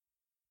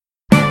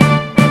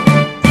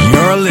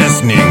are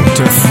listening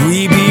to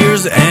Free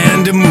Beers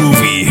and a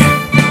Movie.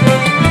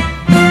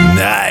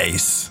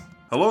 Nice.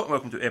 Hello, and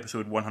welcome to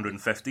episode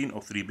 115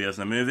 of Three Bears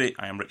and a Movie.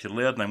 I am Richard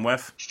Laird, and I'm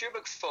with Stu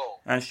McFall.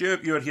 And Stu,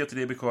 you are here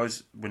today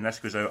because when this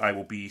goes out, I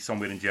will be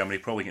somewhere in Germany,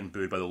 probably getting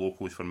booed by the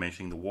locals for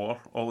mentioning the war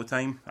all the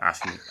time,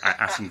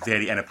 asking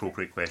very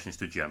inappropriate questions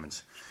to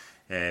Germans.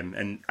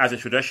 And as a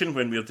tradition,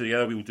 when we're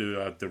together, we will do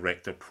a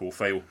director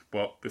profile.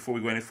 But before we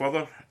go any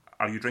further,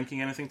 are you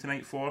drinking anything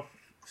tonight for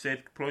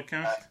said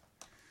podcast?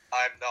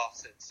 I'm not.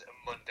 It's a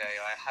Monday.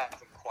 I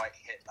haven't quite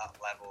hit that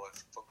level of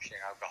functioning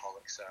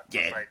alcoholic, so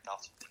I'm afraid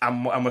not.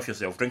 I'm with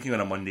yourself. Drinking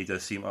on a Monday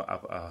does seem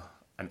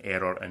an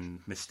error and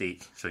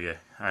mistake. So yeah,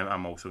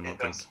 I'm also not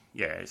drinking.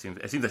 Yeah, it seems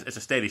it's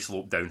a steady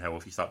slope downhill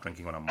if you start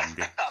drinking on a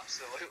Monday.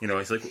 Absolutely. You know,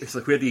 it's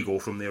like where do you go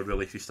from there?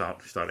 Really, if you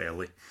start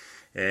early.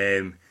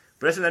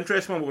 But it's an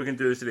interesting one. What we can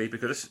do today,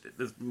 because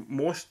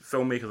most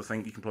filmmakers, I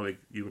think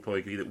you would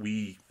probably agree that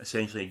we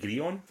essentially agree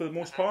on for the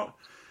most part.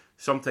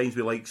 Sometimes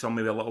we like some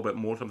maybe a little bit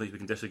more. Sometimes we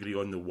can disagree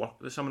on the work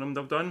that some of them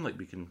have done.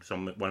 Like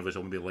one of us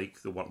will maybe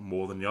like the work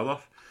more than the other,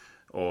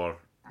 or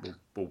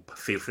we'll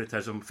favourite or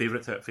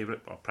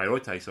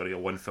prioritise a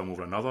one film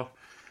over another.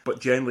 But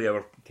generally,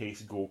 our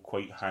tastes go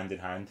quite hand in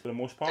hand for the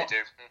most part.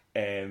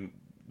 They do.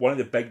 One of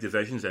the big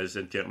divisions is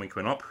in Gentlemen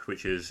Coming Up,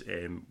 which is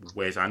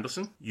Wes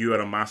Anderson. You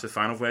are a massive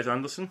fan of Wes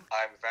Anderson.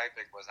 I'm a very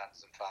big Wes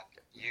Anderson fan.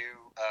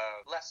 You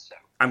less so.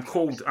 I'm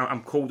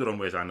colder on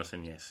Wes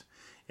Anderson. Yes.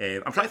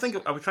 I'm trying to think.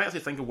 I was trying to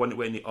think of one that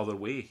went the other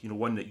way. You know,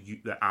 one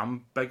that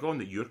I'm big on,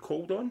 that you're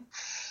cold on,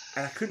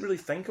 and I couldn't really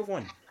think of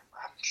one.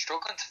 I'm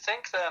struggling to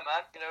think there,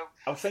 man. You know,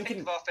 I was thinking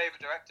of our favourite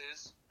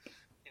directors.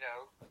 You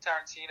know,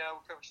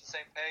 Tarantino, pretty much the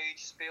same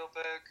page.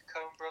 Spielberg,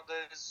 Coen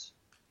Brothers.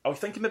 I was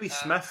thinking maybe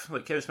Smith,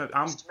 like Kevin Smith.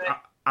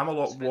 I'm a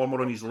lot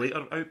warmer on his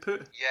later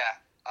output. Yeah,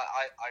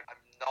 I'm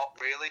not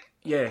really.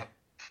 Yeah.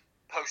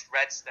 Post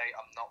Red State,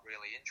 I'm not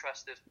really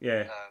interested.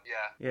 Yeah.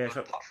 Yeah. But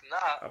apart from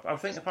that, I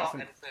think apart from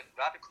anything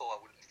radical, I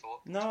wouldn't have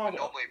thought. No.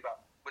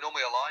 We're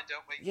normally aligned,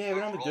 don't we? Yeah, we're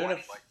normally doing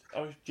it.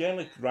 I was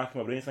generally racking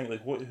my brain thinking,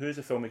 like, who's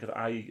the filmmaker that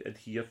I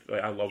adhere,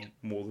 I love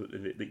more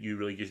that you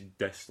really just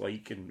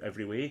dislike in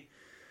every way?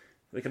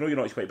 Like, I know you're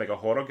not quite big a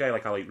horror guy.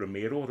 Like, I like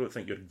Romero. I don't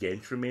think you're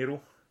against Romero.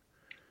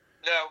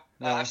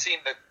 No. I've seen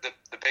the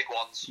big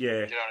ones. Yeah. Do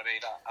you know what I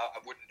mean?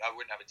 I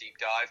wouldn't have a deep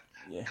dive.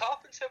 Yeah.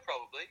 Carpenter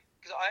probably,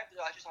 because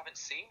I just haven't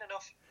seen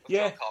enough of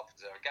John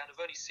Carpenter. Again, I've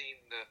only seen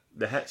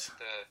the hits,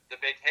 the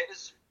big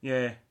hitters.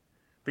 Yeah,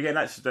 but again,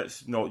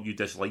 that's not you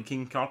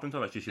disliking Carpenter.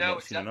 That's just you've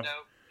not seen enough.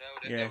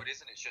 No, it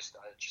isn't. It's just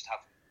I just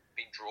haven't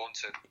been drawn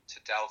to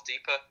delve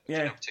deeper for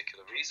no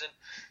particular reason.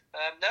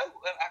 I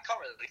can't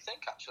really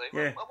think actually.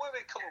 Yeah. When we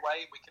come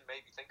away, we can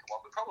maybe think of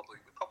one. We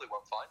probably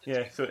won't find it.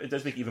 Yeah, so it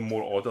does make it even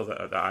more odder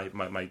that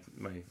my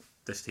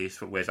distaste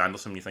for Wes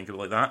Anderson when you think of it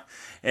like that.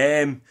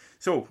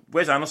 So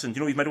Wes Anderson, do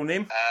you know his middle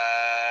name?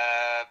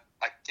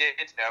 I did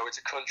know it's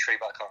a country,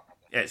 but I can't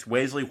remember. Yeah, it's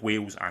Wesley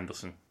Wales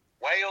Anderson.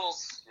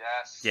 Wales,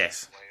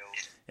 yes.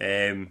 Wales.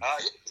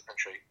 It's a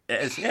country.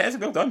 It's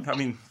well done. I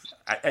mean,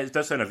 it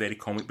does sound a very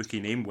comic booky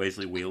name,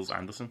 Wesley Wales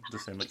Anderson. It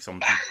does sound like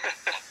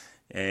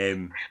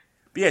something.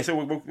 But yeah, so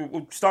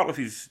we'll start with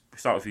his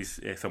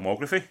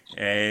filmography.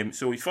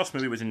 So his first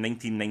movie was in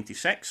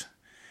 1996,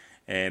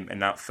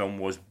 and that film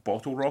was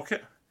Bottle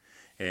Rocket,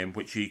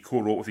 which he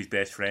co-wrote with his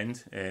best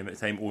friend at the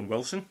time, Owen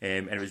Wilson,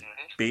 and it was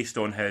based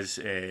on his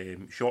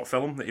short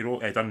film that he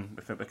wrote done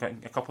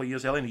a couple of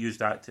years earlier, and he used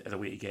that as a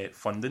way to get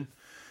funding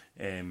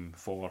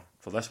for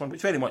this one,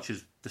 which very much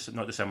is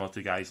not dissimilar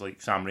to guys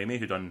like Sam Raimi,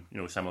 who done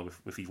similar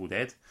with Evil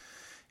Dead.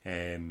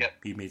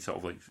 He made sort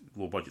of like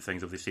low budget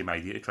things of the same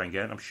idea to try and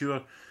get it. I'm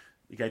sure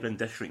the guy done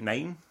District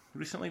 9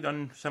 recently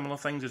done similar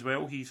things as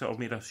well. He sort of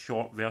made a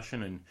short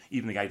version, and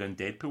even the guy done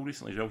Deadpool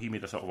recently as well, he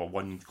made a sort of a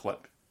one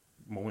clip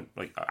moment,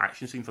 like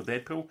action scene for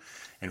Deadpool,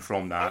 and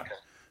from that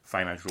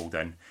finance rolled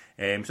in.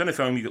 So in the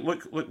film you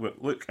got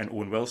Luke and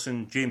Owen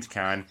Wilson, James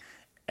Caan,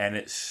 and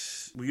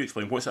will you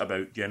explain what's it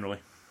about generally?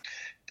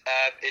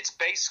 It's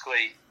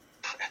basically,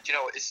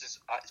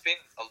 it's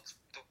been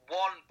the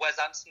one Wes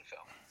Anderson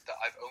film that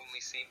I've only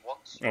seen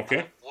once. Okay.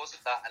 I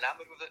wasn't that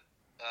enamoured with it,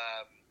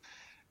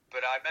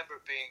 but I remember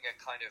it being a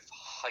kind of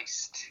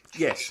heist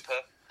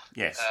caper.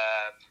 Yes.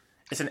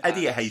 It's an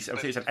idiot heist. I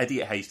would say it's an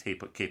idiot heist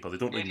caper. They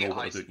don't really know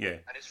what they're doing. Yeah.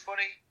 And it's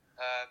funny,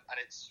 and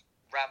it's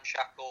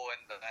ramshackle,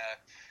 and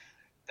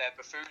they're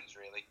buffoons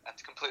really, and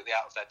completely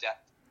out of their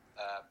depth.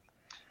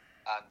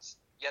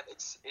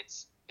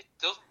 It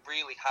doesn't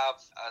really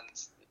have, and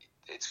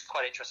it's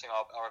quite interesting.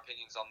 Our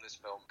opinions on this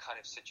film kind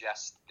of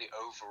suggest the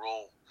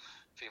overall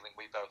feeling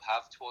we both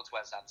have towards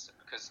Wes Anderson,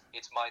 because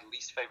it's my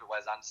least favourite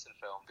Wes Anderson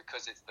film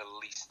because it's the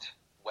least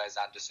Wes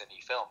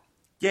Anderson-y film.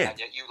 Yeah. And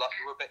yet you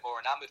were a bit more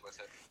enamoured with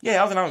it.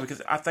 Yeah, I was enamoured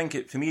because I think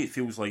to me it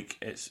feels like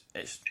it's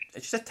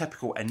just a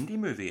typical indie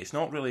movie. It's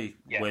not really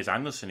Wes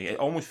Anderson-y. It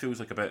almost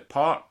feels like about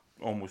part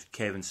almost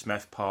Kevin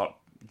Smith, part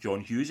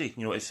John Hughesy.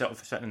 It's sort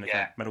of sitting in the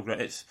kind of middle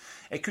ground.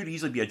 It could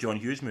easily be a John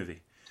Hughes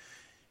movie.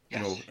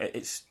 Yes.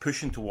 It's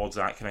pushing towards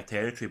that kind of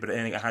territory, but I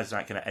think it has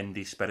that kind of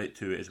indie spirit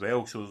to it as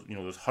well. So,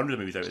 there's hundreds of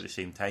movies out at the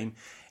same time.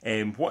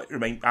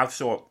 I've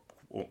saw it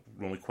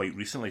only quite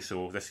recently,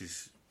 so this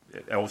is.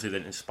 It obviously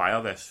didn't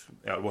inspire this.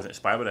 It wasn't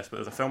inspired by this, but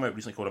there's a film out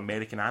recently called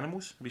American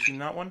Animals. Have you seen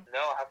that one? No,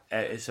 I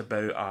haven't. It's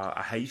about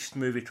a heist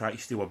movie trying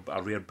to steal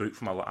a rare book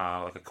from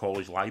like a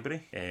college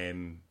library.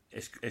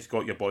 It's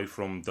got your boy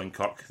from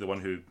Dunkirk, the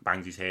one who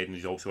bangs his head, and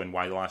he's also in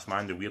Y the Last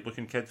Man, the weird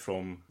looking kid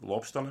from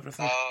Lobster and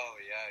everything. Oh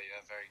yeah,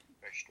 very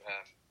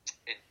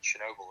in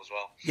Chernobyl as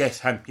well.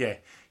 Yes, him. Yeah,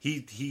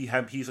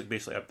 he's like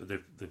basically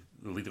the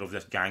leader of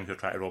this gang who are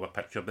trying to rob a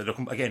picture, but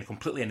they're again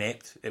completely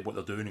inept at what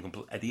they're doing and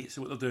complete idiots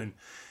at what they're doing.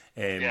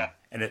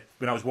 And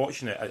when I was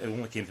watching it, it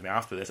only came to me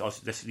after this.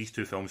 These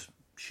two films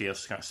share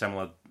kind of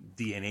similar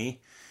DNA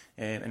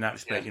in that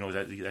respect. You know,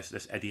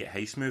 this idiot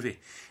heist movie.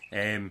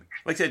 Like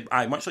I said,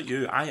 much like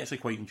you, I actually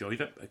quite enjoyed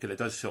it because it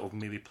does sort of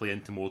maybe play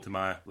into more to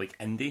my like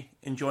indie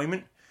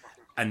enjoyment.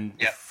 And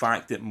the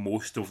fact that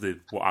most of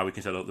what I would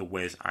consider the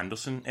Wes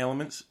Anderson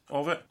elements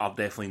of it are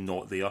definitely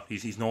not there.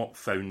 He's not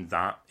found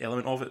that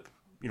element of it,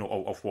 you know,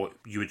 of what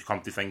you would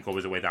come to think of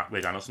as a Wes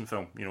Anderson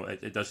film. You know,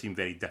 it does seem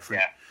very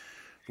different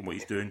from what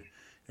he's doing.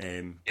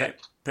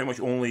 Pretty much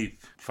only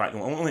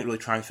it really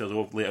transfers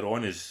over later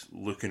on is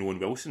Luke and Owen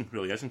Wilson,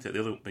 really, isn't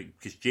it?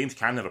 Because James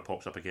Caan never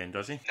pops up again,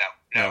 does he?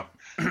 No,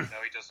 he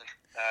doesn't.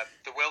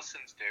 The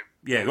Wilsons do.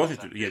 Yeah, the Wilsons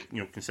do. Yeah,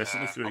 you know,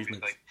 consistently through these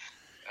movies.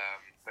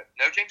 But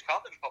no, James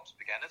Caan never pops up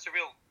again. It's a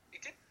real.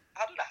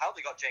 I don't know how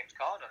they got James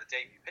Caan on a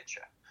debut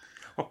picture.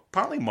 Well,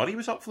 apparently Murray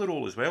was up for the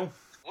role as well.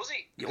 Was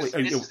he? Because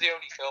this is the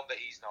only film that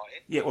he's not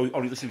in. Yeah,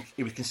 or listen,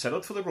 he was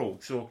considered for the role.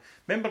 So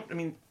remember, I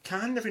mean,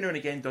 Caan every now and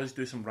again does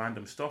do some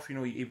random stuff. You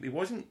know, he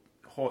wasn't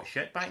hot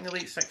shit back in the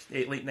late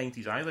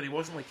 90s either. He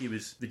wasn't like he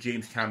was the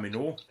James Caan we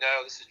know.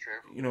 No, this is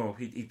true. You know,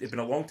 it'd been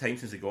a long time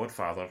since The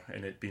Godfather,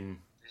 and it'd been,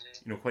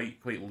 you know, quite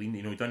lean.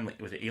 You know, he'd done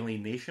like, was it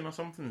Alien Nation or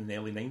something in the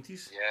early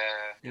 90s? Yeah.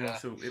 You know,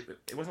 so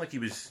it wasn't like he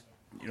was,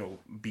 you know,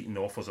 beating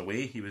offers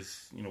away. He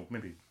was, you know,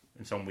 maybe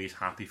in some ways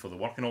happy for the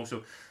work, and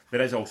also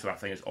there is also that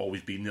thing that's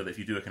always been there that if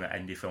you do a kind of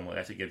indie film like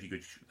this, it gives you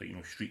good, like, you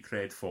know, street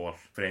cred for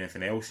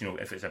anything else. You know,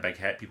 if it's a big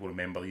hit, people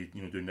remember you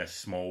know, doing this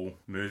small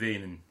movie,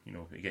 and you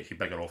know, it gets you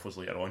bigger offers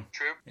later on.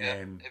 True. Yeah.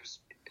 It was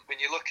when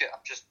you look at. I'm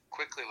just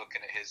quickly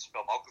looking at his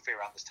filmography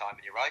around this time,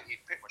 and you're right.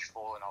 He'd pretty much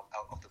fallen out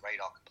of the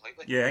radar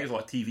completely. Yeah, I think it was a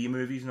lot of TV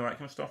movies and all that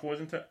kind of stuff,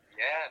 wasn't it?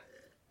 Yeah,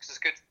 because it's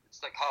good.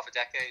 It's like half a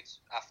decade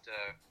after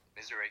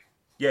Misery.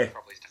 Yeah.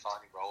 Probably his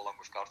defining role along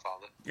with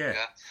Godfather. Yeah.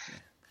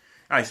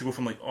 Aye, so go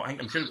from like,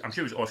 I'm sure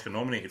he was Oscar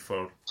nominated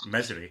for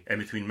Misery, and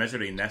between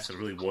Misery and this, there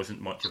really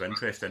wasn't much of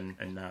interest in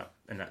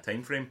that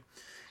time frame.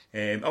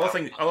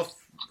 Other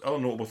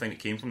notable thing that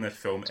came from this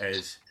film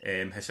is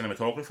his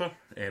cinematographer,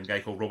 a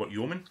guy called Robert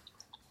Yeoman.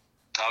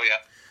 Oh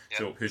yeah.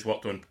 So who's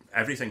worked on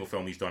every single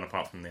film he's done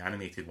apart from the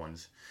animated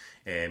ones.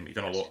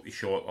 He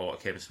shot a lot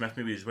of Kevin Smith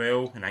movies as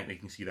well, and I think you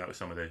can see that with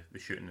some of the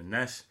shooting in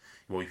this.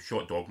 Well, he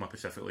shot Dogma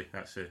specifically.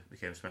 That's the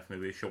Kevin Smith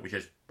movie he shot, which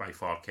is by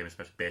far Kevin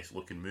Smith's best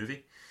looking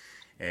movie.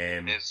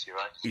 It is, you're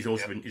right. He's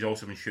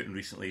also been shooting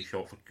recently. He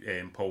shot for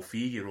Paul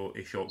Feig.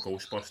 He shot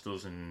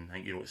Ghostbusters, and I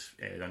think he wrote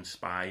done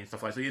Spy and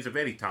stuff like that. So he's a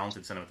very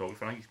talented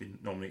cinematographer. I think he's been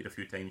nominated a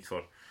few times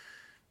for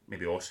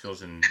maybe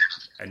Oscars and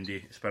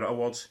Indie Spirit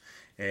Awards.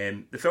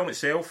 The film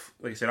itself,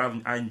 like I said,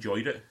 I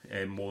enjoyed it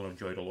more than I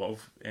enjoyed a lot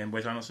of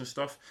Wes Anderson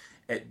stuff.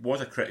 It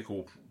was a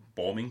critical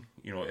bombing.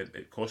 You know,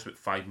 it cost about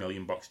 $5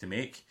 million to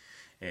make.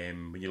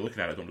 When you're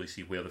looking at it, I don't really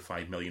see where the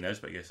 $5 million is,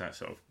 but I guess that's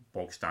sort of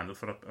bog standard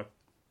for a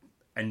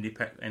indie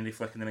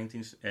flick in the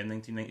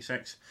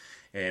 1996.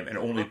 And it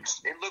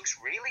looks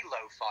really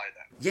low-fi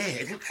though.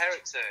 Yeah, compare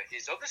it to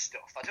his other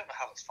stuff. I don't know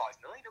how it's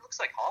 $5 million. It looks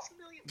like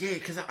 $500,000. Yeah,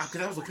 because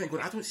I was looking at it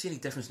going, I don't see any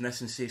difference in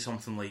this and say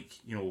something like,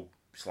 you know,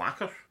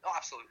 Slacker. No,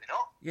 absolutely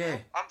not. Yeah.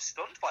 I'm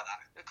stunned by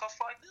that. It cost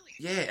 $5 million.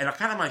 Yeah, and I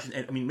can't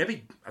imagine, I mean,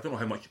 maybe, I don't know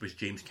how much was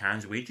James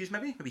Caan's wages,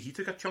 maybe he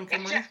took a chunk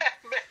of money. Yeah,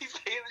 maybe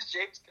it was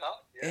James Caan.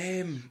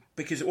 Yeah.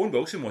 Because Owen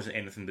Wilson wasn't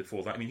anything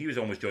before that. I mean, he was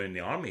almost joining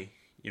the army,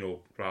 you know,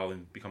 rather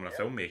than becoming a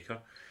filmmaker.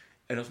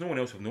 And there's no one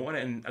else of note on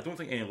it, and I don't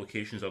think any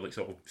locations are like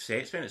sort of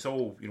sets in. It's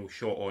all, you know,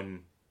 shot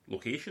on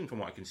location from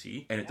what I can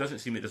see, and it doesn't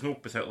seem that there's no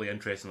particularly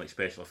interest in like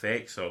special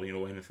effects or, you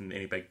know,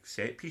 any big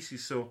set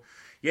pieces. So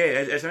yeah,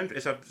 it's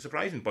a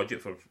surprising budget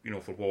for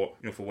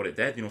what it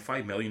did. You know,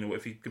 $5 million. You know,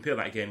 if you compare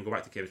that again, go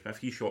back to Kevin Smith,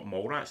 he shot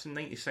Mallrats in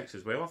 '96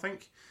 as well, I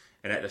think,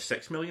 and it had a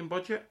 $6 million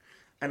budget.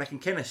 And I can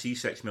kind of see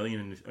 $6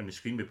 million on the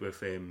screen with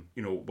with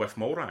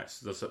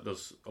Mallrats.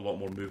 There's a lot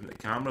more movement of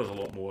the camera. There's a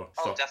lot more.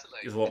 Oh, definitely.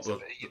 There's a lot the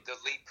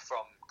leap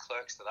from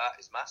Clerks to that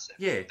is massive.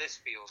 Yeah. This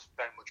feels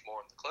very much more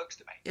in the Clerks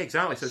domain. Yeah,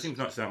 exactly. So it seems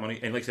nuts that money.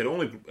 And like I said, it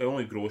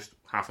only grossed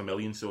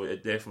 $500,000, so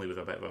it definitely was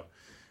a bit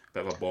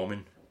of a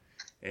bombing.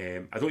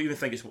 I don't even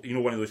think it's, you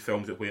know, one of those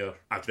films that where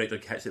a director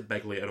hits it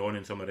big later on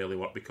and some of the early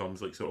work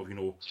becomes like sort of, you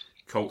know,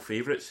 cult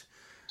favourites.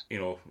 You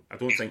know, I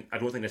don't think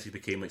this has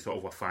became like sort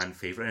of a fan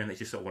favourite, and it's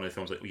just sort of one of the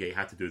films like, yeah, you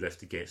had to do this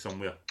to get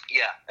somewhere.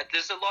 Yeah, there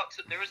is a lot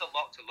to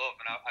love,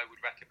 and I would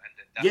recommend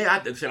it.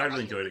 Yeah, Definitely. I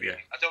really enjoyed it. Yeah,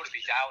 I don't want to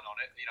be down on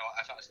it. You know,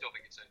 I still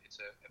think it's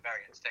a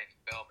very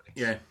entertaining film.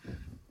 And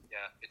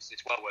it's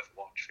well worth a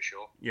watch for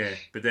sure. Yeah,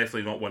 but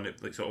definitely not one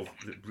that like sort of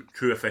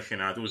true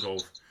aficionados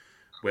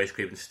Wes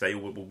Craven's style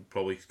will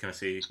probably kind of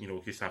say,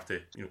 just have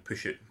to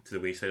push it to the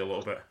wayside a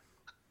little bit.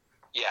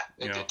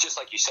 Yeah, just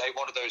like you say,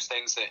 one of those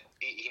things that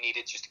he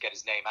needed just to get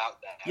his name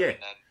out there. Yeah.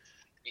 And then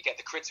you get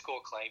the critical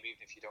acclaim,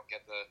 even if you don't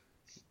get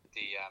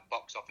the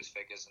box office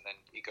figures, and then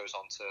he goes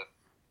on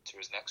to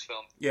his next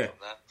film. Yeah.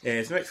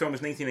 His next film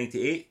was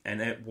 1998,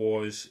 and it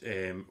was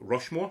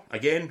Rushmore.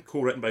 Again,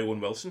 co-written by Owen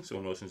Wilson, so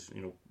Owen Wilson's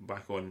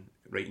back on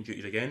writing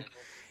duties again.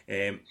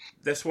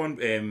 This one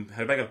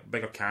had a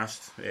bigger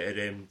cast.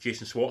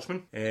 Jason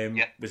Schwartzman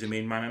was the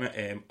main man in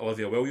it.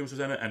 Olivia Williams was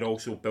in it, and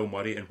also Bill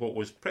Murray in what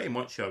was pretty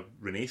much a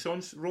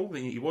renaissance role.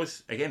 He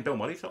was, again, Bill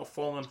Murray sort of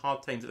fallen on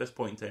hard times at this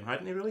point in time,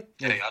 hadn't he? Really?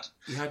 Yeah,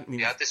 he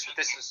had. This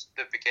is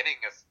the beginning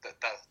of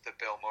the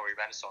Bill Murray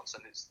renaissance,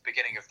 and it's the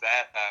beginning of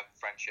their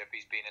friendship.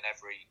 He's been in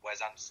every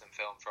Wes Anderson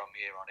film from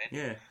here on in.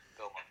 Yeah.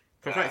 Bill Murray.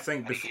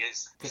 He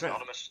is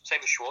synonymous. Same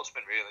with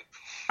Schwartzman, really.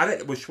 I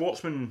think with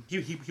Schwartzman,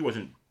 he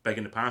wasn't big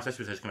in the past. This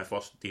was his kind of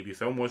first debut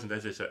film, wasn't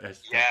it?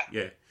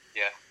 Yeah.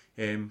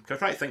 Cause I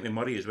try to think with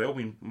Murray as well. I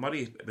mean,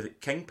 Murray, was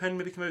it Kingpin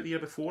maybe came out the year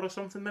before or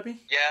something,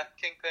 maybe? Yeah,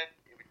 Kingpin,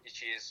 which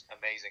he is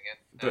amazing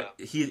in. But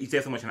he's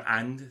definitely much an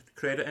and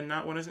credit in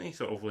that one, isn't he?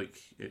 Sort of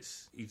like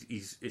it's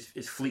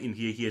fleeting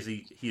here.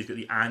 He's got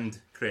the and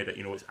credit.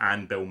 It's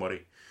and Bill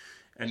Murray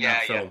in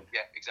that film.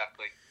 Yeah,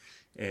 exactly.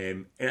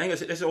 And I think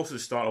this is also the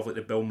start of like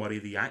the Bill Murray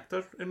the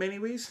actor in many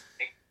ways.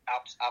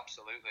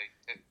 Absolutely,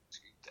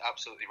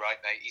 absolutely right,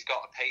 mate. He's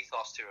got a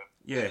pathos to him.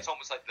 Yeah, it's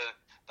almost like the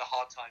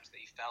hard times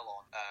that he fell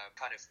on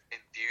kind of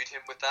imbued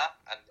him with that,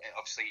 and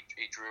obviously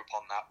he drew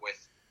upon that with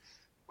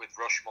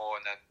Rushmore,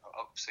 and then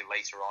obviously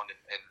later on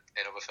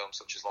in other films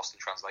such as Lost in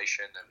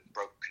Translation and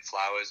Broken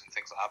Flowers and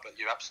things like that. But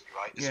you're absolutely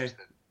right. This was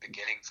the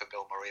beginning for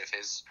Bill Murray of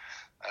his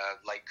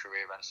late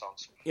career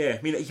renaissance. Yeah,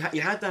 I mean, he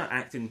had that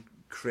acting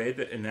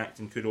credit and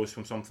acting kudos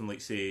from something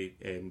like, say,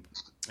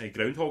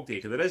 Groundhog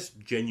Day. There is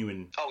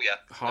genuine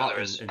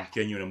heart and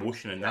genuine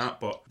emotion in that,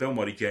 but Bill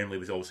Murray generally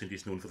was also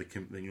just known for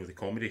the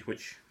comedy,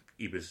 which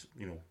he was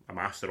a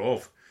master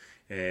of.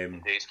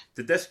 Indeed.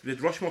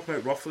 Did Rushmore come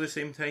out roughly the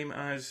same time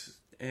as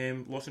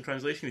Lost in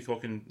Translation? You're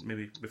talking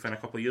maybe within a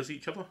couple of years of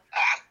each other?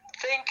 I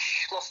think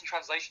Lost in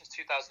Translation is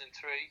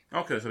 2003.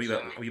 Okay, so a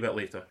wee bit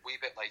later. A wee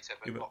bit later,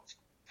 but what,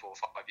 4 or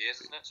 5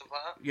 years, isn't it? Something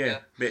like that? Yeah.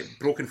 But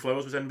Broken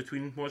Flowers was in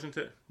between, wasn't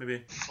it?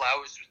 Maybe.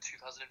 Flowers was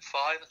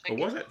 2005, I think.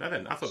 Oh, was it?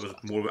 I thought there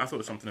was more. I thought there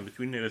was something in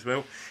between there as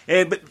well.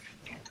 But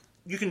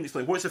you can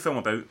explain, what's the film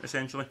about,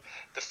 essentially?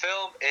 The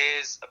film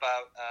is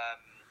about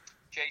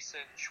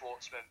Jason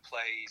Schwartzman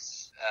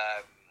plays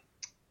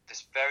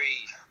this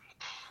very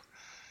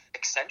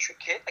eccentric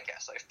kid, I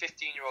guess, like a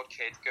 15-year-old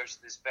kid, goes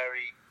to this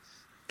very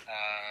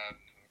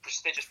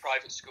prestigious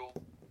private school,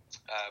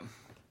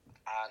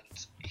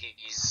 and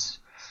he's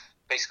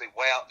basically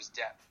way out of his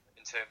depth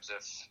in terms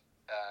of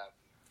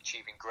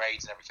achieving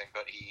grades and everything,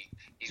 but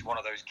he's one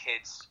of those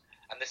kids,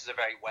 and this is a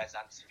very Wes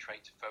Anderson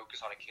trait to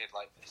focus on a kid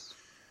like this,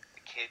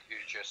 a kid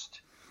who's just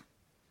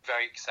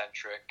very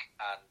eccentric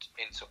and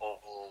into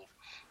all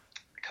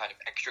kind of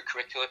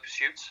extracurricular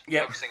pursuits,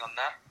 focusing on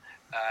that.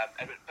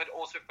 But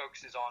also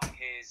focuses on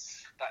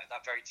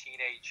that very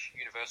teenage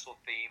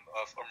universal theme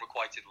of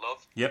unrequited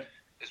love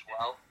as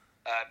well.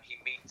 He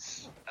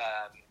meets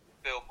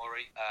Bill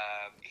Murray.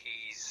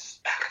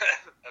 He's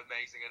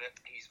amazing in it.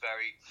 He's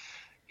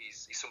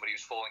somebody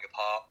who's falling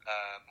apart.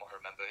 I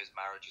remember his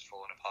marriage is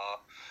falling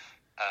apart,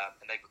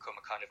 and they become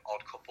a kind of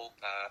odd couple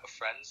of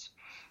friends.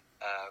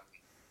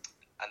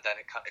 And then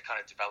it kind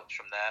of develops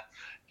from there.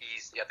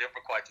 The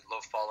unrequited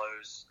love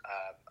follows,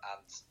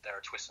 and there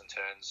are twists and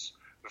turns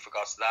with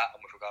regards to that,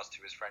 and with regards to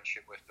his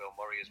friendship with Bill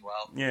Murray as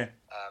well. Yeah.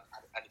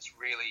 And it's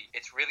really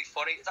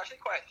funny. It's actually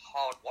quite a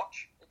hard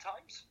watch at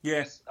times.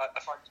 Yeah.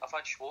 I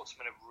find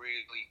Schwartzman a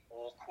really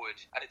awkward,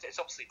 and it's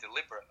obviously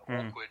deliberate,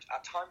 awkward,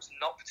 at times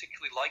not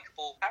particularly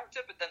likable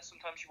character, but then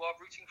sometimes you are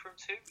rooting for him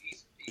too.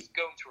 He's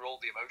going through all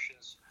the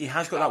emotions. He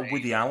has got that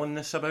Woody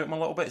Allen-ness about him a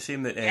little bit,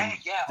 saying that...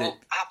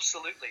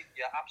 absolutely.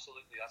 Yeah,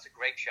 absolutely. That's a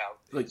great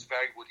shout. It's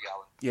very Woody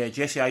Allen. Yeah,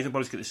 Jesse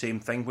Eisenberg's got the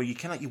same thing, where you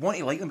want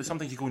to like them, but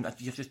sometimes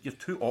you're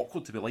too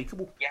awkward to be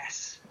likeable.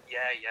 Yes.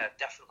 Yeah,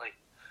 definitely.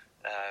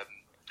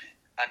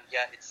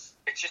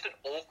 It's just an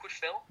awkward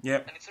film.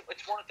 Yeah. And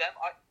it's one of them.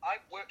 I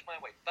worked my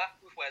way back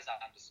with Wes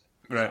Anderson.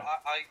 Right.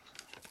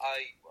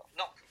 I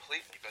not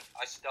completely, but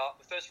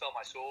the first film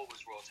I saw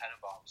was Royal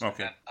Tenenbaums.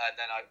 Okay. And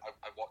then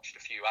I watched a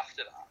few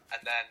after that.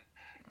 And then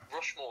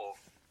Rushmore,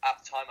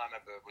 at the time I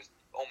remember, was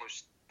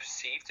almost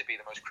perceived to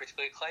be the most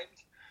critically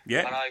acclaimed.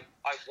 Yeah. And I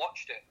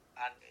watched it,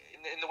 and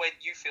in the way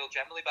that you feel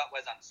generally about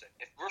Wes Anderson,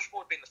 if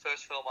Rushmore had been the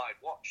first film I had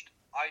watched,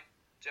 I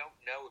don't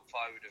know if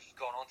I would have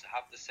gone on to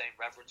have the same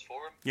reverence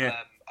for him.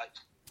 Yeah.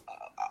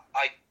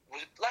 I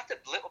was left a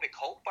little bit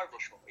cold by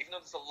Rushmore, even though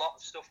there's a lot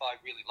of stuff I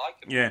really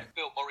like,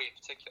 Bill Murray in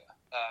particular.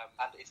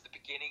 And it's the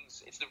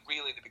beginnings. It's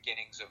really the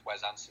beginnings of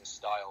Wes Anderson's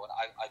style, and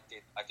I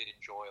did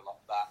enjoy a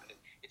lot of that. And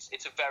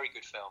it's a very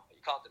good film.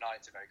 You can't deny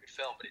it's a very good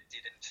film, but it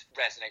didn't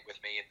resonate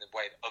with me in the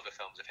way that other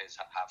films of his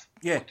have.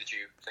 Yeah. What did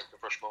you think of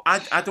Rushmore?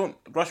 I don't.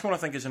 Rushmore,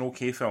 I think, is an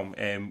okay film.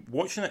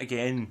 Watching it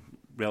again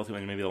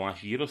relatively in maybe the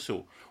last year or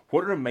so.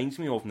 What it reminds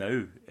me of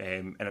now,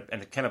 and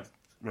it kind of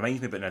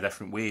reminds me, but in a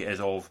different way, is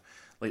of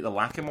like the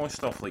Lacrimosa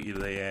stuff, like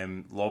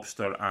the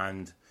Lobster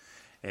and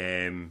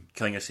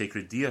Killing a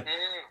Sacred Deer.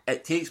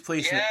 It takes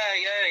place.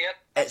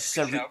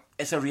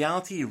 It's a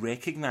reality you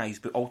recognise,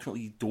 but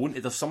ultimately you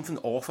don't. There's something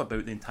off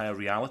about the entire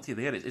reality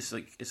there.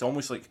 It's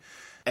almost like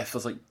if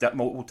there's like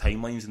multiple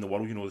timelines in the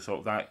world, sort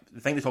of that. The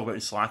thing they talk about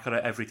in Slacker,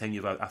 every time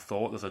you have a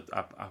thought, there's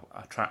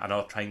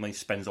another timeline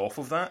spins off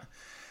of that.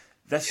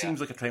 This seems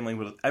like a timeline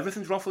where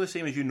everything's roughly the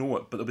same as you know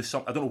it, but there'll be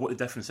some. I don't know what the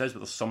difference is, but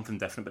there's something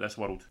different about this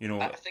world.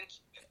 I think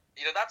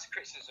that's a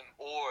criticism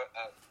or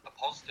a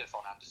positive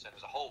on Anderson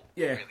as a whole,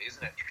 really,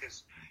 isn't it?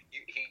 Because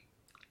he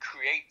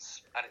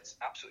creates, and it's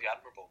absolutely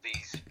admirable,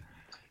 these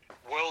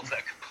worlds that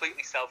are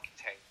completely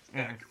self-contained,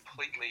 that are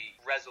completely,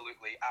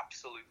 resolutely,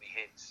 absolutely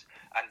his,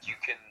 and you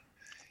can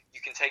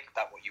take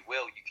that what you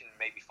will. You can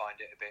maybe find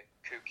it a bit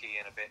kooky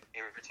and a bit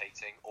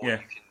irritating, or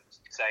you can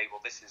say,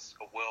 well, this is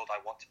a world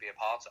I want to be a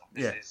part of.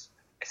 This is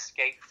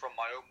escape from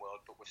my own world,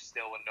 but with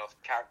still enough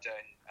character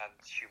and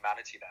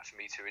humanity there for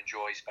me to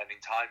enjoy spending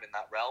time in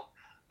that realm.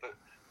 But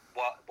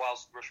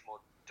whilst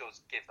Rushmore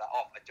does give that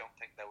off, I don't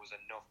think there was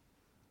enough.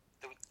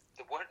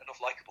 There weren't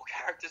enough likable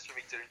characters for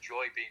me to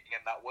enjoy being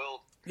in that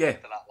world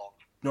for that long.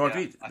 No, I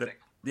agree. But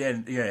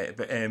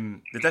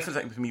the difference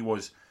I think for me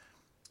was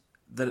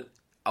that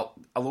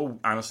although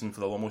Anderson, for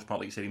the most part,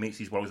 like you said, he makes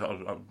these worlds that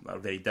are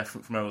very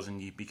different from ours,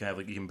 and you kind of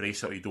like you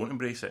embrace it or you don't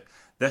embrace it.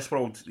 This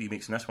world he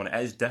makes in this one, it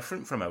is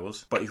different from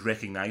ours, but it's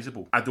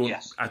recognisable. I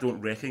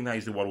don't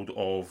recognise the world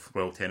of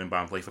Royal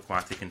Tenenbaums, Life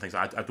Aquatic, and things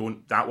like that. I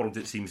don't. That world,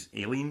 it seems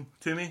alien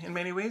to me in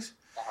many ways.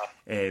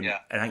 And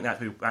I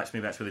think that's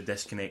where the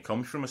disconnect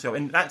comes from myself.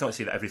 And that's not to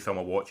say that every film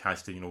I watch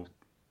has to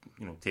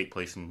take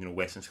place in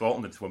Western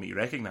Scotland and for me to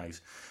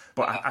recognise.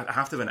 But I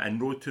have to have an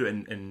inroad to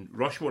it, and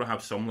Rushmore I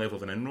have some level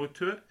of an inroad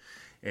to it.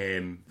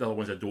 The other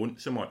ones I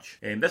don't so much.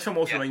 This film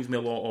also reminds me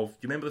a lot of. Do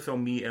you remember the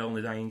film Me, Earl and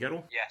the Dying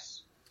Girl?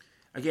 Yes.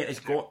 Again, it's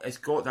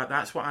got that.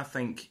 That's what I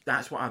think.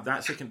 That's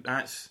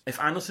if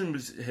Anderson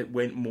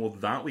went more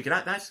that way.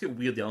 That's got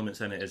weird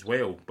elements in it as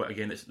well. But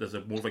again, there's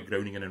more of a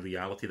grounding in a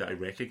reality that I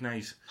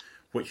recognise,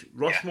 which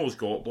Rushmore's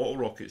got, Bottle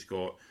Rocket's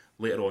got.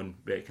 Later on,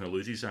 it kind of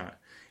loses that.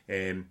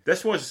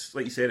 This was,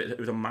 like you said, it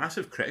was a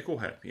massive critical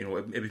hit. It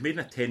was made in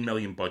a $10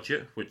 million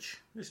budget,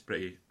 which is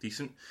pretty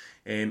decent.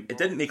 It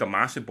didn't make a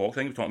massive box.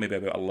 I think we're talking maybe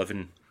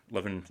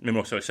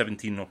about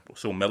 17 or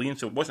so million.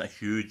 So it wasn't a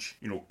huge,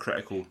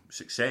 critical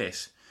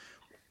success.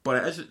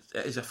 But it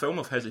is a film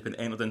of his that's been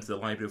entered into the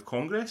Library of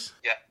Congress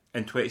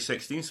in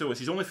 2016. So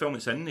it's his only film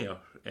that's in there,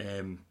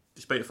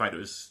 despite the fact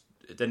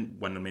it didn't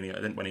win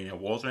any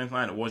awards or anything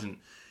like that. It wasn't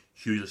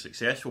hugely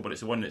successful, but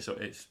it's the one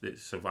that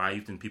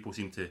survived, and people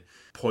seem to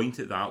point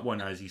at that one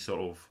as he sort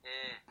of,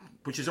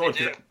 which is odd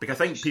because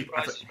I think people,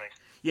 I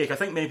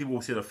think many people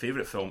will say their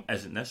favourite film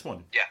isn't this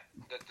one. Yeah,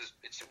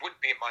 it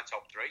wouldn't be in my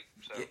top three.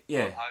 So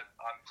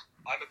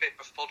I'm a bit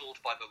befuddled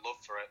by the love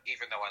for it,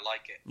 even though I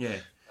like it.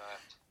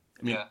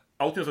 Yeah.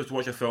 Ultimately, to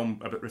watch a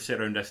film set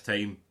around this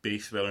time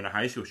based around a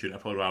high school shooting,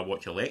 I'd probably rather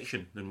watch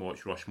Election than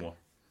watch Rushmore.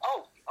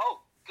 Oh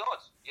God,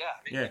 yeah.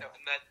 I mean, and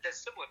they're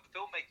similar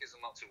filmmakers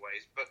in lots of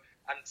ways,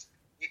 and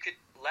you could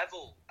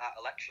level at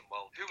Election.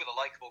 Well, who are the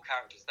likable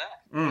characters there?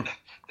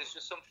 There's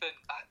just something.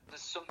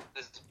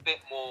 There's a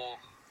bit more.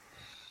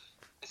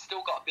 It's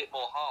still got a bit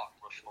more heart.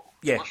 Rushmore.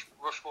 Yeah.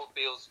 Rushmore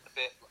feels a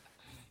bit.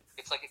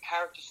 It's like a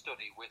character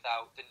study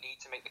without the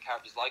need to make the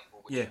characters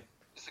likable. Which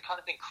it's the kind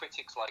of thing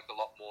critics like a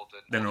lot more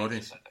than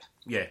audience.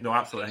 Yeah, no,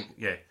 absolutely.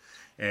 Yeah.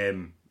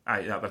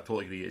 I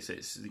totally agree. It's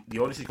the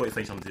audience has got to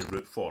find something to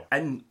root for,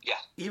 and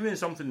even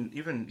if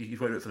you want to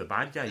root for the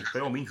bad guy,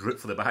 by all means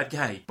root for the bad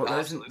guy.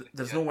 But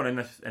there's no one in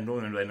this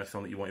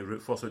film that you want to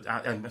root for. So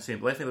I'm saying,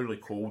 it left me really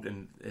cold,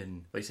 and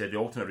like I said, the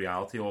alternate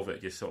reality of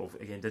it just sort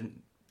of again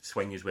didn't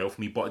swing as well for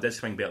me. But it did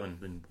swing better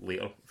than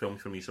later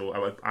films for me. So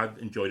I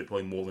enjoyed it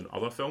probably more than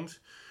other films.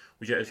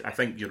 Which is, I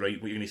think you're right.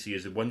 What you're going to see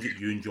is the ones that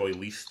you enjoy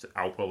least,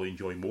 I'll probably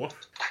enjoy more,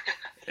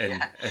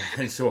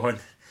 and so on.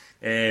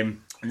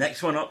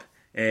 Next one up.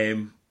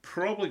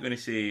 Probably going to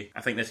say,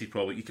 I think this is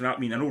probably,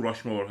 I know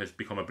Rushmore has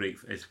become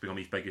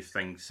his biggest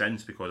thing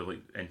since because of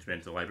entering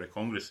into the Library of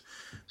Congress,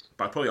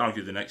 but I'd probably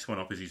argue the next one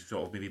up is his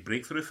sort of maybe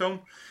breakthrough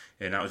film,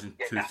 and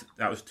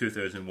that was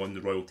 2001,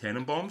 The Royal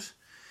Tenenbaums.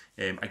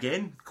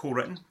 Again,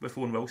 co-written with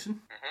Owen Wilson.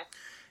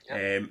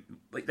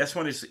 Like this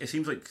one is, it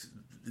seems like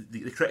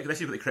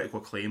this is what the critical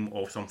acclaim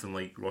of something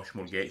like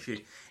Rushmore gets you.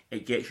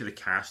 It gets you the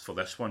cast for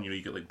this one.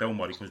 You get like Bill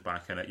Murray comes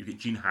back in it. You get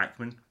Gene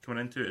Hackman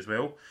coming into it as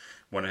well.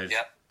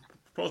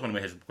 Probably one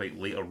of his quite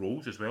later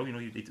roles as well.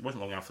 It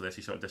wasn't long after this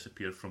he sort of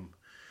disappeared from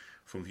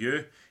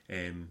view.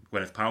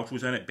 Gwyneth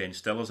Paltrow's in it, Ben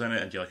Stiller's in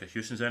it, Angelica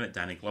Houston's in it,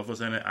 Danny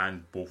Glover's in it,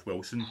 and both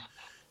Wilson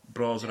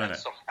brothers are in it.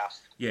 Some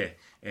cast. Yeah,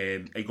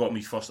 it got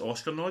me his first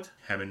Oscar nod.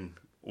 Him and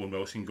Owen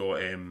Wilson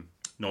got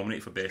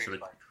nominated for Best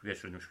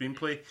Original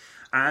Screenplay,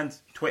 and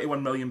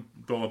 $21 million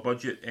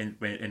budget, and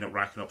ended up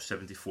racking up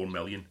 $74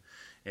 million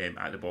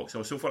at the box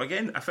office. So for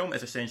again a film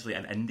that's essentially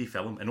an indie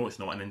film. I know it's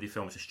not an indie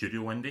film; it's a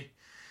studio indie.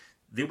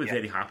 They'll be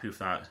very happy with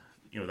that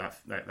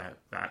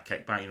that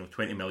kickback.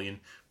 20 million,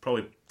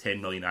 probably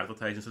 10 million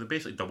advertising. So they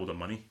basically doubled their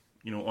money,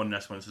 on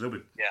this one. So they'll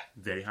be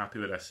very happy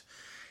with this.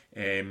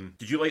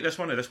 Did you like this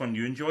one? Or this one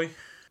you enjoy?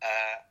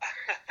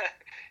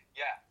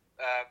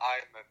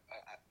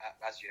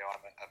 As you know,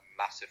 I'm a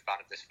massive fan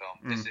of this film.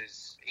 This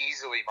is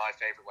easily my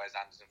favourite Wes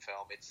Anderson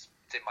film. It's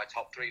in my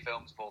top 3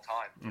 films of all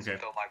time. It's a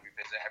film I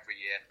revisit every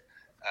year.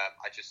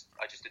 I just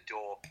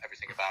adore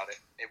everything about it.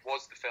 It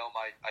was the film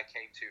I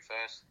came to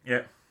first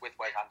with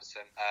Wes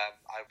Anderson.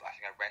 I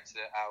think I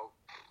rented it out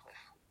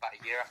about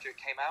a year after it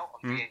came out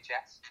on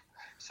VHS.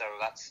 So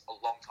that's a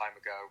long time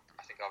ago.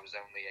 I think I was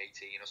only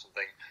 18 or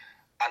something.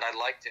 And I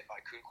liked it,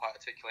 but I couldn't quite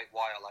articulate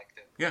why I liked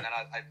it. Yeah. And then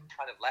I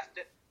kind of left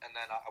it, and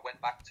then I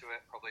went back to it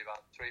probably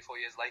about 3 or 4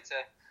 years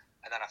later,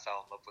 and then I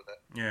fell in love with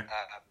it. Yeah.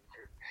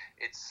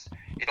 It's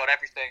got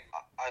everything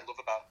I love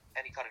about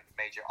any kind of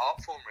major art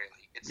form,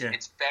 really.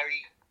 It's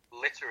very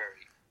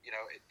literary.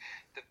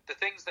 The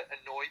things that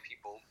annoy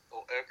people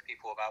or irk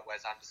people about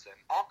Wes Anderson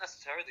aren't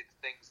necessarily the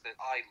things that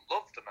I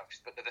love the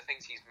most, but they're the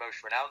things he's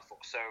most renowned for.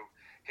 So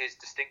his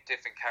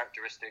distinctive and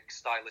characteristic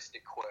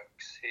stylistic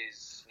quirks,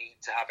 his need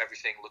to have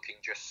everything looking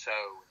just so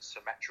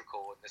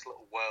symmetrical in this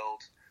little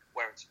world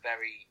where it's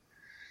very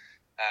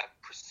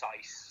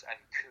precise and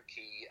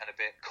kooky and a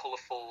bit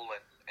colourful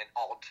and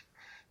odd.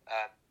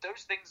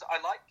 Those things I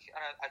like,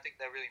 and I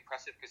think they're really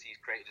impressive because he's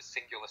created a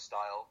singular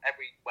style.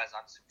 Every Wes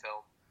Anderson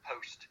film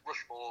post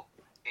Rushmore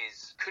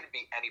couldn't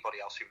be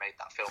anybody else who made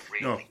that film.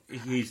 Really, no,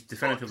 he's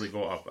definitively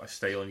got a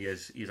style, and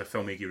he's a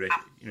filmmaker.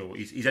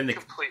 He's in the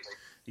completely.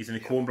 He's in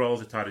the Coen Brothers,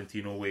 the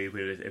Tarantino way,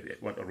 where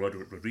it went to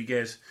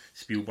Rodriguez,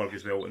 Spielberg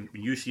as well. And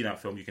when you see that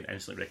film, you can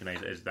instantly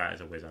recognise that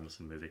as a Wes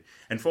Anderson movie.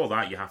 And for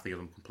that, you have to give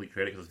them complete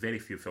credit, because there's very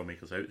few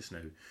filmmakers out this now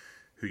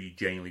who you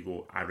genuinely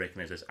go, I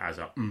recognise this as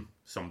a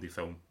somebody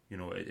film.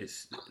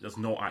 There's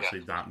not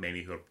actually that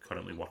many who are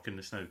currently working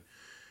this now,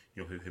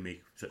 who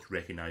make such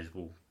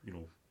recognisable,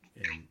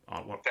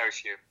 artwork. Very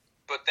few.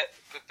 But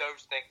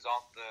those things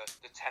aren't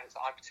the tenets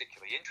that I'm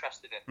particularly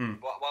interested in.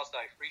 Whilst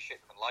I appreciate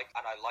them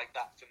and I like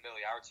that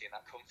familiarity and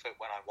that comfort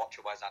when I watch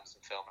a Wes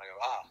Anderson film, and I go,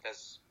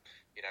 there's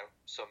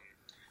some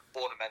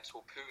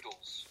ornamental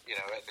poodles, in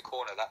the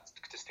corner. That's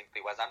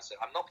distinctly Wes Anderson.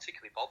 I'm not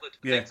particularly bothered.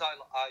 The things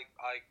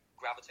I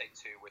gravitate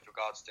to with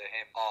regards to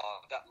him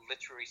are that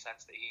literary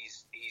sense that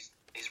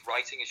his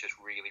writing is just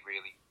really,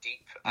 really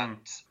deep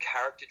and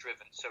character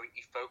driven. So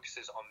he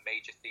focuses on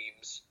major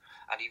themes,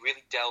 and he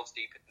really delves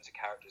deep into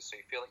characters. So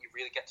you feel like you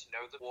really get to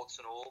know them, warts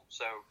and all.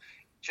 So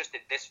just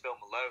in this film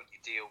alone,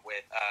 you deal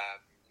with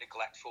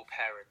neglectful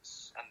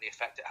parents and the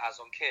effect it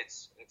has on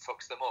kids. It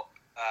fucks them up.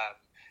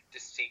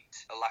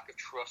 Deceit, a lack of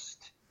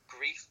trust,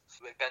 grief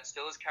with Ben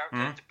Stiller's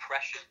character,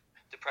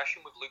 depression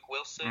with Luke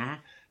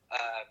Wilson,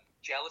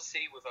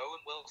 jealousy with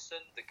Owen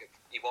Wilson.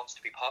 He wants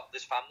to be part of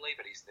this family,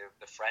 but he's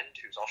the friend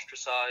who's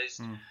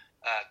ostracized.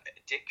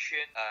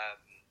 Addiction,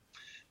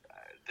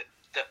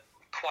 the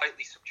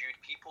quietly subdued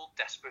people,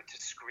 desperate to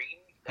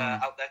scream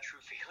out their true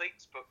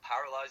feelings, but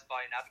paralyzed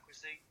by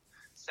inadequacy,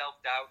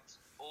 self-doubt.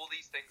 All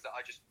these things that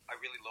I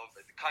really love.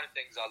 The kind of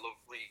things I love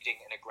reading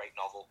in a great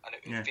novel, and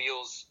it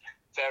feels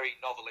very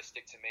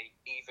novelistic to me,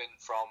 even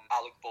from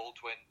Alec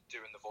Baldwin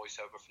doing the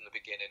voiceover from the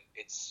beginning.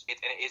 It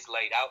is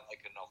laid out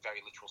like a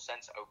very literal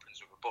sense. It opens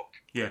with a book,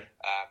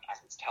 and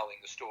it's telling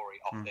the story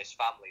of this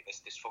family,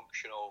 this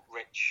dysfunctional,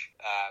 rich,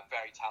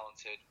 very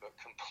talented, but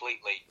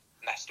completely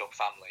messed up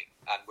family,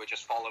 and we're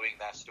just following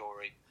their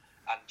story.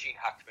 And Gene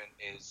Hackman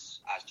is,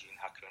 as Gene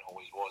Hackman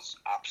always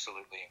was,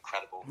 absolutely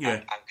incredible,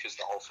 and anchors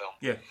the whole film.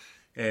 Yeah.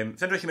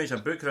 It's interesting you mentioned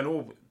a book, because I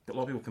know a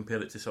lot of people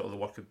compare it to sort of the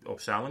work of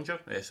Salinger.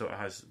 It sort of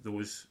has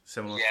those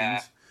similar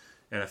themes.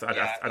 And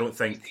I don't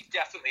think... He's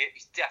definitely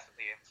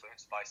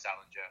influenced by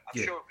Salinger.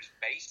 I'm sure it was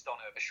based on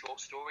a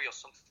short story or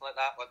something like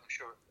that. Like, I'm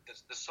sure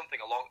there's something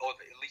along... Or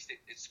at least it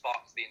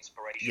sparks the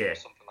inspiration or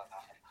something like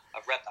that.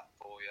 I've read that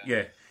before,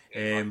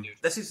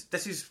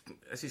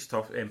 This is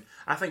tough.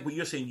 I think what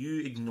you're saying,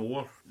 you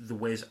ignore the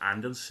Wes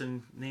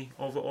Anderson-y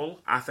of it all.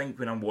 I think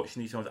when I'm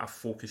watching these films, I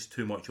focus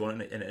too much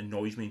on it, and it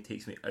annoys me and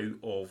takes me out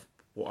of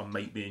what I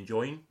might be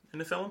enjoying in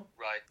the film.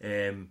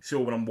 Right. So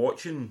when I'm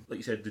watching, like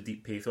you said, the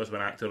deep pathos of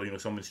an actor, or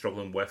someone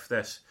struggling with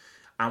this,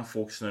 I'm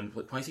focusing on,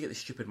 like, why does he get this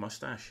stupid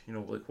mustache?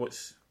 Like,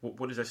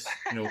 what is this?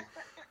 And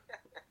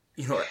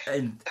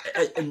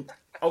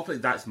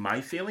ultimately that's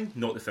my feeling,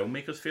 not the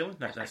filmmaker's feeling.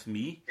 That's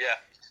me. Yeah.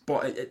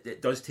 But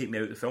it does take me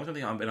out of the film.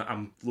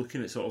 I'm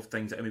looking at sort of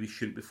things that I maybe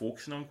shouldn't be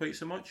focusing on quite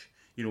so much.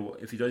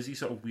 If he does these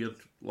sort of weird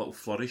little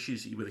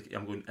flourishes,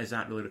 I'm going, is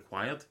that really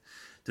required?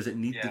 Does it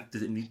need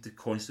the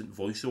constant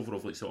voiceover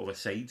of like sort of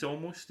asides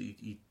almost?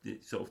 He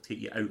sort of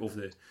take you out of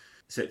the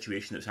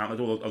situation that's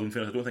happened. I don't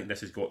think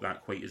this has got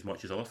that quite as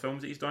much as other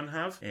films that he's done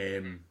have.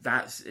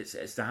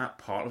 It's that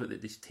part of it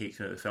that just takes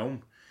me out of the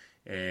film,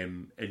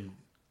 and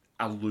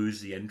I lose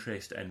the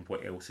interest in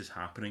what else is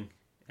happening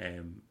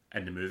in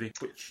the movie.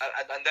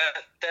 And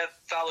they're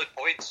valid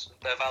points.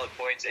 They're valid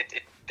points.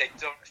 They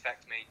don't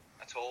affect me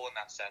at all in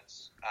that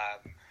sense.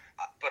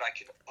 But I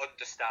can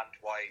understand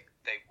why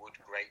they would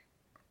grate.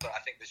 But I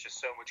think there's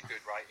just so much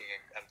good writing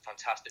and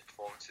fantastic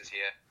performances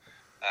here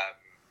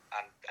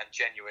and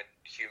genuine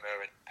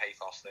humour and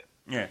pathos. That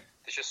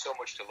there's just so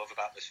much to love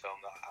about this film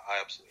that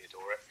I absolutely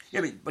adore it.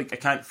 Yeah, but like I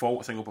can't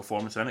fault a single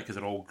performance in it because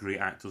they're all great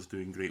actors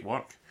doing great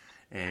work.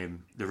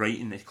 The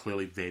writing is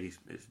clearly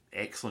it's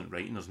excellent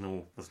writing. There's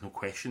no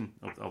question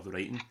of the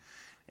writing.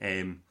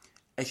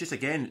 It's just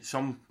again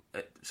something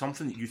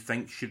that you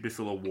think should be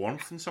full of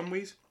warmth in some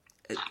ways.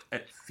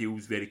 It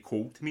feels very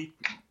cold to me,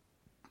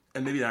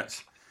 and maybe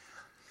that's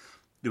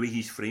the way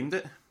he's framed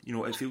it. You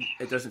know,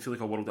 it doesn't feel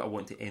like a world that I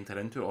want to enter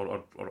into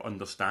or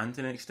understand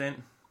to an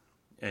extent.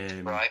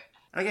 Right.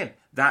 And again,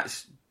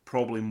 that's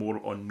probably more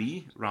on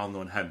me rather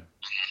than on him.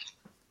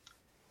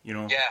 You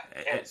know. Yeah.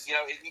 You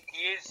know, he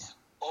is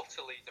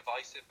utterly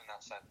divisive in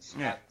that sense,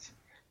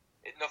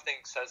 and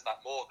nothing says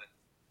that more than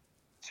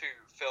two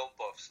film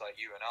buffs like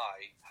you and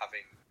I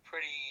having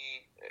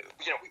pretty.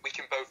 You know, we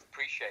can both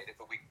appreciate it,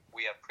 but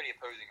we have pretty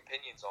opposing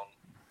opinions on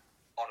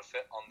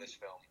this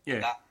film.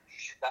 Yeah.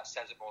 That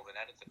says it more than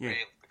anything,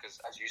 really, because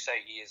as you say,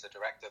 he is a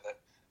director that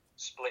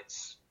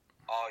splits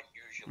our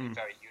usually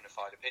very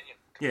unified opinion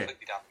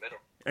completely down the middle.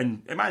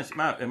 And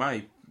in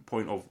my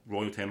point of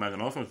royalty, and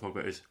another thing to talk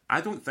about is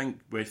I don't think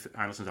Wes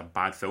Anderson's a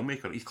bad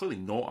filmmaker. He's clearly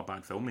not a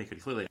bad filmmaker.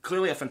 He's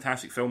clearly a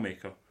fantastic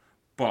filmmaker,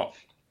 but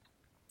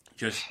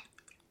just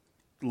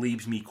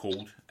leaves me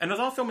cold. And there's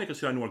other filmmakers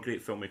who I know are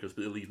great filmmakers,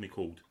 but they leave me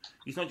cold.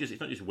 It's not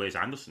just Wes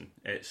Anderson.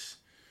 It's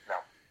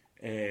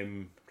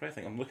trying to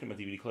think. I'm looking at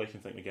my DVD collection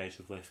and think the guys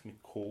have left me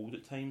cold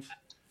at times.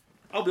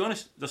 I'll be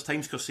honest, there's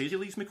times Scorsese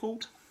leaves me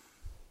cold.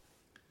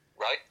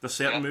 Right. There's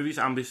certain movies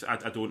I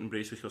don't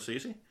embrace with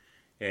Scorsese.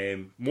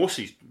 Most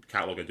of his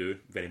catalogue I do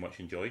very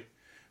much enjoy.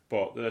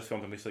 But there's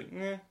films I'm just like,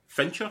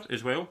 Fincher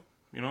as well,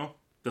 you know.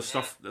 There's a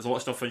lot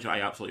of stuff Fincher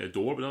I absolutely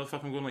adore, but other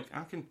stuff I'm going like,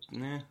 I'm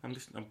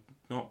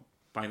not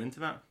buying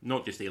into that.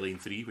 Not just Alien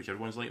 3, which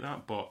everyone's like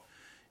that, but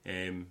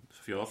a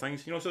few other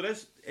things. You know, so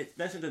this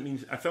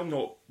means a film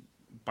not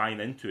buying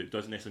into it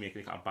doesn't necessarily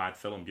make it a bad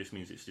film. It just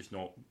means it's just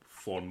not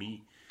for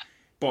me.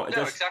 But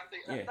exactly.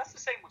 Yeah. That's the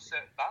same with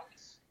certain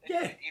bands.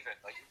 Even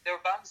like there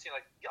are bands you're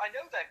like, I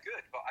know they're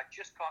good, but I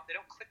just can't. They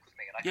don't click with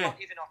me, and I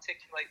can't even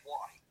articulate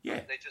why.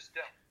 Yeah, they just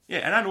don't. Yeah,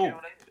 and I know, you know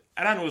what I mean?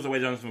 and I know there's a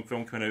Wes Anderson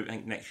film coming out I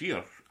think next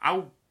year.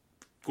 I'll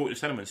go to the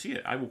cinema and see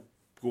it. I will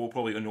go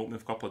probably on the opening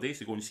of a couple of days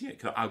to go and see it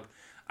because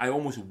I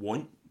almost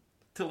want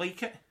to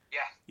like it. Yeah.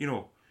 You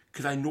know,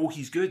 because I know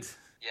he's good.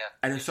 Yeah.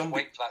 And if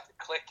somebody wait for that to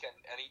click,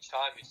 and each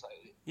time it's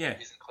like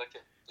it isn't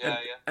clicking.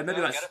 And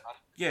maybe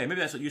maybe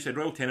that's like you said.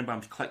 Royal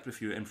Tenenbaums clicked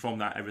with you, and from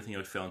that everything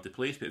else fell into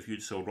place. But if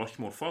you'd saw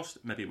Rushmore first,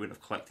 maybe it wouldn't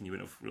have clicked, and you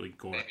wouldn't have really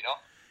got it. Maybe not.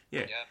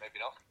 Yeah, maybe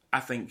not. I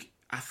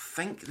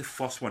think the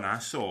first one I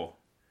saw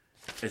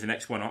is the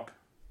next one up,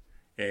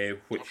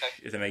 which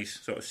is a nice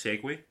sort of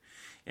segue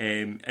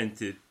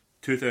into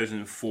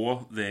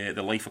 2004,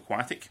 the Life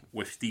Aquatic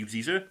with Steve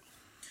Zissou.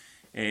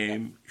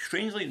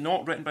 Strangely,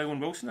 not written by Owen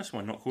Wilson. This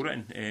one, not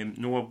co-written.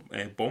 Noah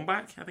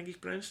Baumbach, I think he's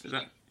pronounced. Is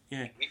that?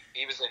 Yeah.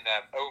 He was in.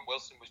 Owen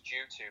Wilson was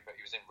due to, but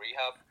he was in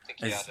rehab. I think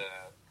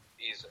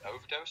he's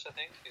overdose. I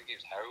think he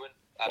was heroin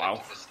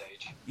at this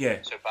stage. Yeah.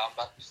 So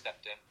Baumbach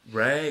stepped in.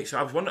 Right. So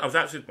I was wondering. I was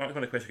actually one of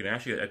the questions I was going to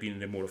ask you. I've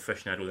been more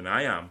aficionado than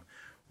I am,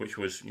 which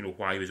was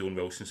why was Owen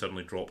Wilson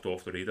suddenly dropped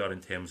off the radar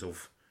in terms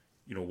of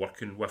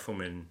working with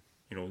him and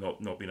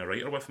not being a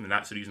writer with him, and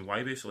that's the reason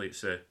why basically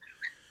it's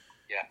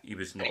he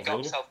was not he got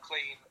available. himself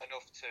clean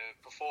enough to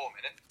perform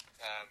in it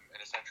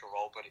in a central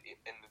role, but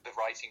in the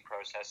writing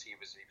process he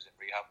was in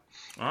rehab.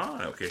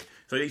 Ah, okay.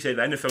 So like you said,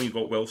 in the film you've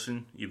got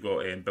Wilson, you've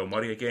got Bill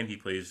Murray again. He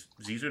plays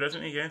Zissou,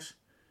 doesn't he? Yes.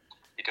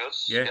 He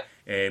does. Yeah.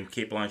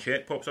 Cate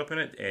Blanchett pops up in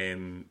it.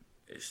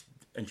 It's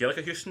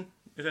Angelica Houston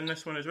is in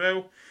this one as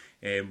well.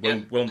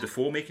 Willem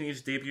Dafoe making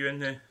his debut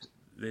in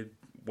the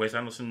Wes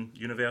Anderson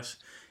universe.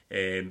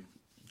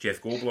 Jeff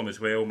Goldblum as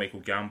well,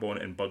 Michael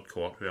Gambon and Bud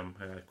Cort, who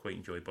I quite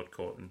enjoy Bud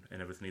Cort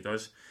and everything he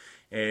does.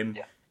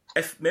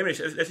 If memory,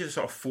 this is a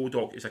sort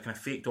of it's a kind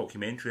of fake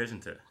documentary,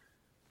 isn't it?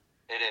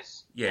 It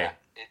is. Yeah.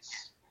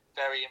 It's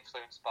very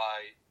influenced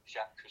by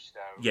Jacques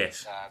Cousteau.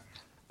 Yes.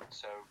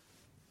 So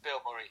Bill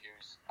Murray,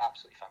 who's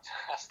absolutely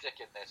fantastic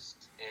in this,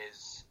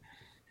 is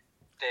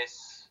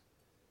this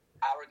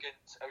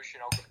arrogant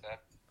oceanographer,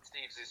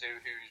 Steve Zissou,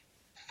 who's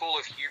full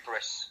of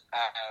hubris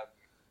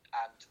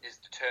and is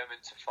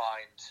determined to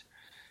find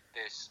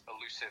this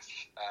elusive,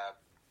 I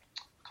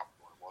can't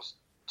remember what it was,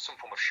 some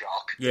form of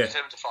shark. Yeah.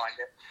 Determined to find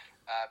it,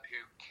 who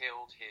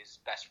killed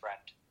his best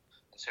friend.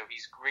 And so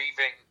he's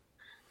grieving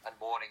and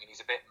mourning, and he's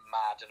a bit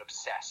mad and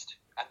obsessed.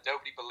 And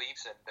nobody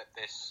believes him that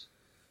this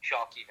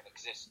shark even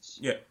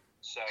exists. Yeah.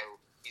 So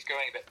he's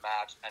going a bit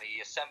mad, and he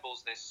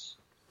assembles this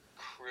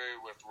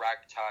crew of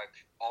ragtag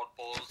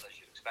oddballs, as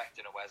you'd expect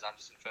in a Wes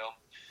Anderson film.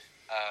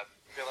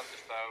 Willem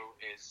Dafoe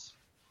is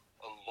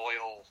a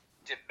loyal,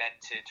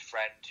 demented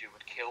friend who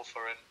would kill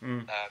for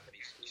him. And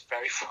he's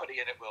very funny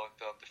in it, Willem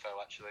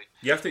Dafoe, actually.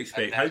 You have to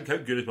expect how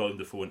good is Willem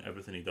Dafoe in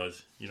everything he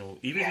does. Even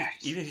if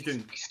he's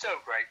doing, he's so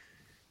great.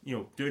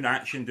 Doing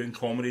action, doing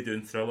comedy,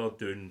 doing thriller,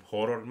 doing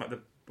horror.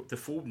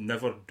 Dafoe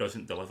never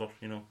doesn't deliver.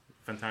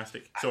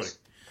 Fantastic. Sorry.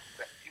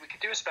 We could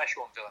do a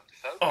special on Willem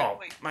Dafoe. Oh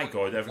my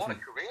God, everything! What a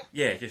career!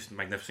 Yeah, just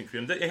magnificent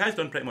career. He has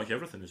done pretty much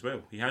everything as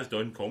well. He has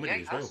done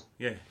comedy as well.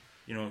 Yeah,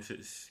 you know,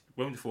 it's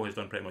Willem Dafoe has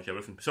done pretty much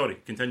everything. Sorry,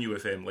 continue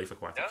with Life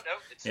Aquatic. No,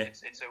 it's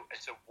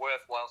a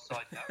worthwhile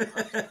side note.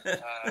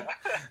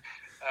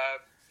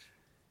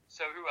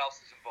 So who else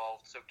is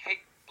involved? So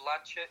Kate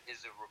Blanchett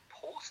is a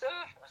reporter.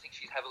 I think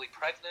she's heavily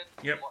pregnant,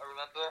 from what I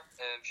remember.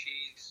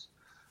 She's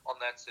on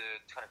there to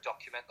kind of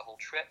document the whole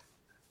trip.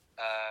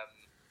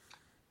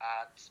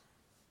 And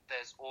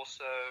there's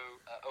also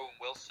Owen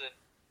Wilson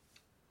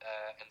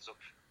ends up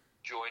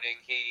joining.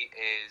 He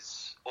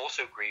is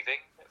also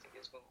grieving. I think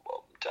his mum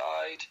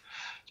died.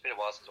 It's been a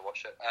while since I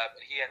watched it.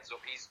 He ends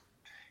up, he's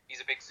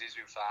a big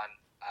Zissou fan,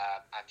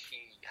 and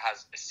he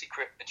has a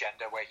secret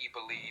agenda where he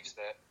believes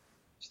that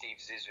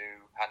Steve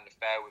Zissou had an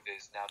affair with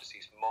his now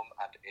deceased mum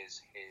and is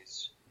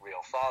his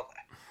real father.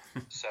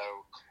 So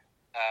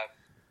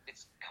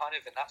it's kind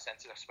of, in that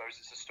sense, I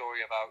suppose it's a story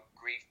about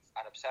grief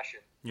and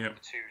obsession. Yep.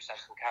 The two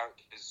central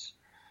characters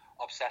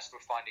obsessed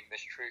with finding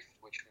this truth,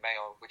 which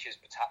is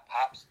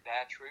perhaps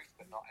their truth,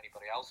 but not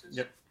anybody else's.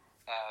 Yep.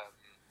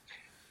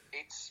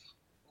 It's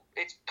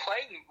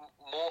playing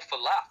more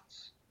for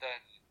laughs than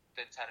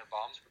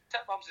Tenenbaums.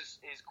 Tenenbaums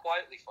is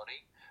quietly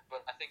funny,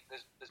 but I think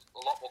there's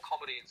a lot more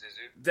comedy in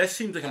Zissou. This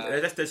seems like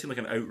this does seem like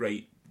an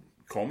outright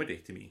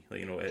comedy to me. Like,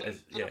 you know, I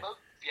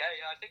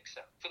think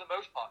so. For the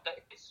most part, there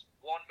is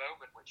one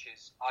moment which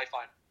is, I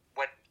find,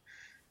 when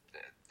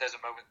there's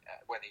a moment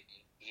when he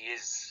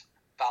is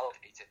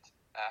validated.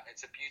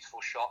 It's a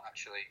beautiful shot,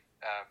 actually,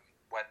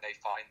 when they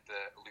find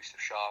the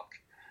elusive shark,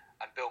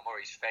 and Bill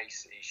Murray's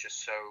face, he's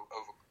just so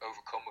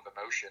overcome with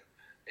emotion.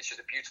 It's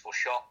just a beautiful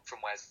shot from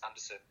Wes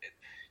Anderson.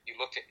 You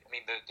look at,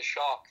 the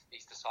shark,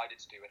 he's decided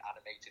to do an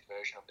animated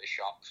version of this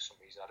shark for some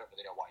reason. I don't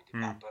really know why he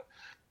did that, but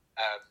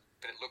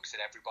it looks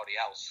at everybody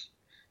else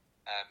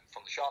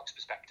from the shark's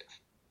perspective.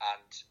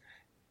 And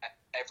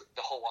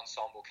the whole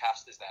ensemble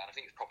cast is there, and I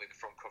think it's probably the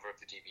front cover of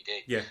the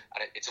DVD. Yeah.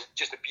 And it's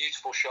just a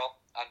beautiful shot,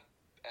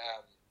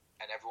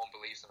 and everyone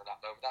believes them in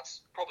that moment.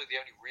 That's probably the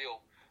only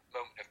real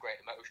moment of great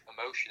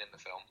emotion in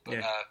the film. But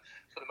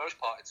for the most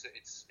part,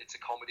 it's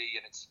a comedy,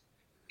 and it's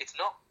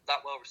not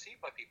that well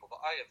received by people,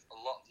 but I have a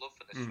lot of love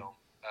for this film,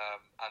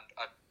 and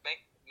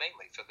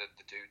mainly for the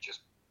dude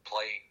just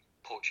playing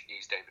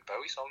Portuguese David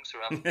Bowie songs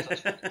throughout.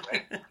 That's really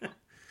great.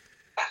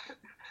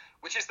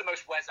 Which is the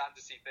most Wes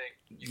Anderson thing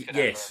you can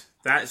ever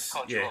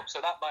conjure up.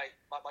 So that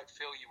might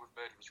fill you with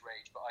murderous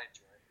rage, but I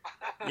enjoy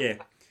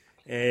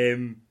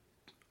it.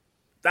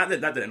 That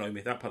didn't annoy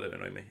me. That part didn't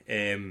annoy me.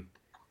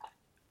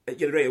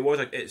 You're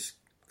right. It's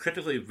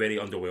critically very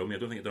underwhelming. I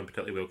don't think it's done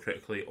particularly well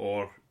critically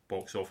or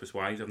box office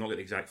wise. I've not got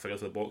the exact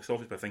figures of the box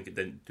office, but I think it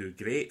didn't do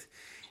great.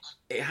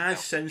 It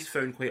has since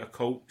found quite a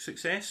cult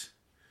success.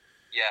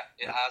 Yeah,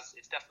 it has.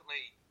 It's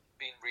definitely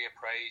been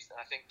reappraised, and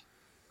I think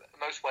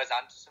most Wes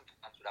Anderson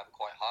fans would have it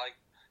quite high.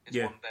 It's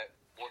one that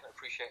wasn't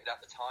appreciated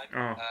at the time.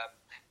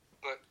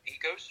 But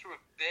he goes through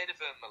a bit of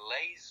a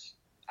malaise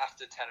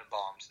after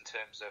Tenenbaums in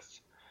terms of,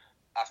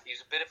 he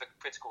was a bit of a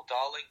critical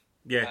darling.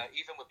 Yeah.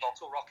 Even with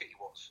Bottle Rocket, he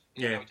was.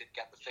 He didn't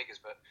get the figures,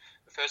 but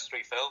the first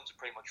three films are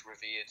pretty much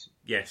revered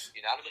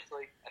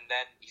unanimously. And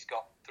then he's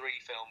got two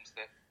films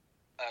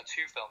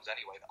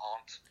anyway, that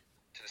aren't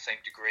to the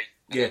same degree.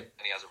 And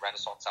he has a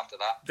renaissance after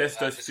that. This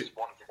is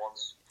one of the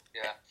ones.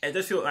 Yeah. It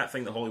does feel like that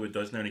thing that Hollywood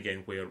does now and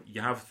again, where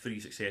you have three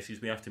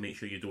successes, we have to make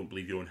sure you don't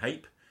believe your own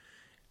hype,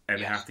 and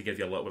we have to give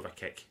you a little bit of a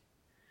kick.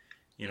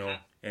 You know,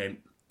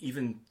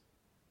 even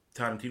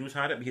Tarantino's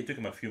had it, but it took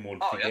him a few more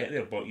to get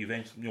there. But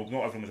eventually, not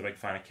everyone was a big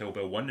fan of Kill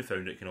Bill 1. They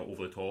found it kind of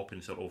over the top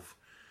and sort of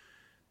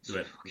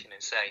fucking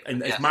insane.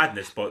 And it's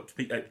madness, but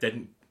it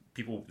didn't.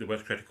 People, they were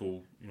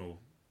critical,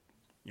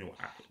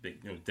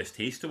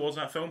 distaste towards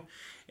that film.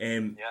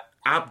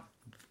 I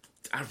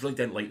really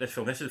didn't like this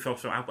film. This is the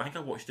first film. I think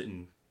I watched it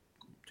in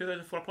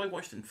 2004. I probably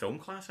watched it in film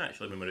class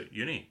actually when we were at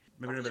uni.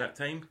 Remember that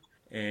time?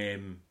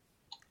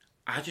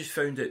 I just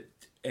found it.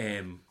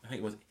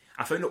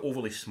 I found it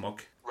overly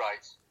smug.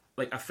 Right.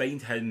 Like, I find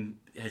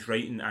his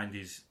writing and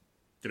his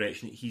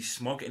direction, he's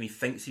smug and he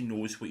thinks he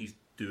knows what he's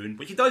doing,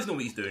 which he does know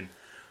what he's doing,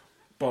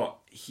 but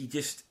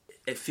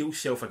it feels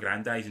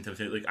self-aggrandising in terms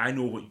of, like, I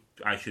know what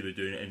I should be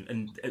doing,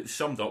 and it's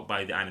summed up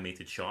by the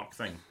animated shark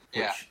thing,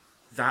 which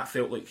that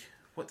felt like,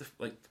 what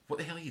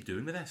the hell are you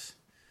doing with this?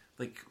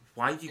 Like,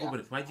 why do you go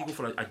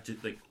for a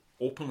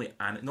openly,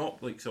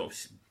 not like sort of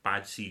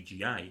bad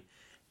CGI,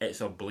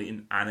 it's a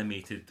blatant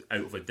animated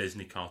out of a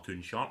Disney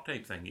cartoon shark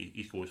type thing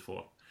he goes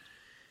for.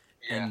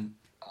 Yeah,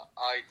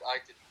 I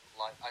didn't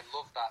like. I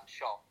love that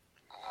shot.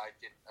 I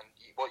did, and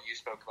what you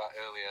spoke about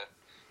earlier,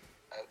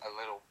 a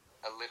little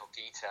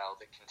detail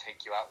that can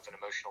take you out of an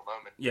emotional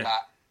moment. Yeah.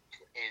 That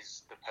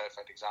is the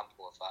perfect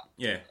example of that.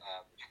 Yeah.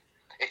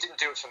 It didn't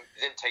do it.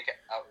 It didn't take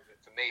it out of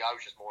it for me. I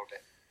was just more a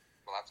bit.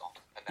 Well, that's on,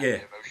 and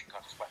then the emotion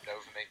kind of swept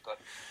over me.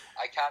 But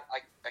I can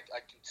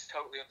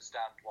totally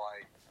understand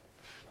why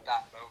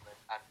that moment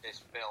and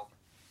this film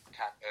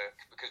can irk,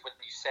 because when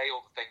you say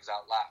all the things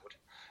out loud.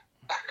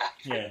 I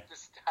can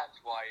understand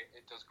why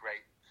it does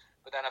great.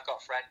 But then I've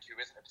got a friend who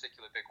isn't a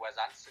particularly big Wes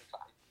Anderson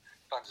fan,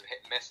 fans of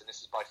hit and miss, and this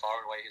is by far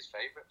and away his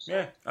favourite. So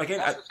Yeah, again,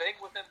 that's the thing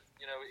with him.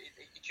 You know,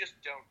 you just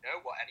don't know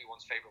what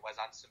anyone's favourite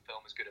Wes Anderson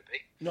film is going to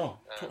be.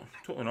 No,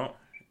 totally not.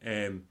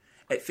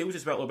 It feels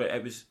as well a little bit.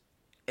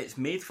 It's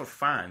made for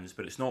fans,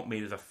 but it's not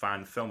made as a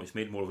fan film. It's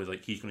made more of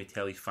like he's going to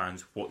tell his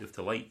fans what they have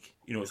to like.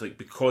 You know, it's like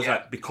because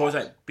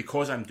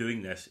I'm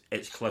doing this,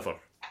 it's clever.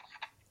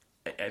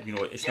 You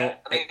know, it's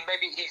not. I mean,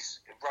 maybe he's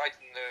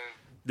riding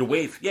the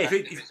wave. Yeah,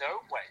 his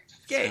own wave.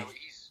 Yeah. So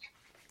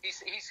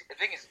he's the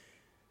thing is,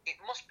 it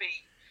must be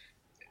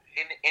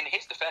in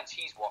his defence.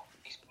 He's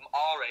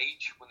our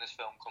age when this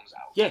film comes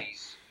out. Yeah.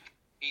 He's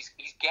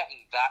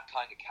getting that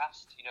kind of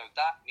cast. You know,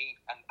 that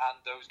and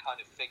those kind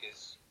of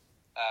figures.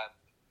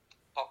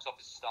 Box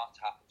office is starting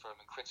to happen for him,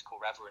 and critical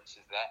reverence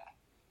is there.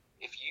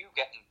 If you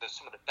get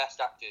some of the best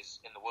actors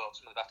in the world,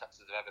 some of the best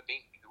actors there have ever been,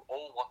 who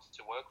all want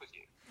to work with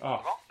you, there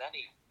aren't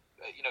many.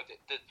 You know,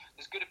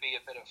 there's going to be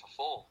a bit of a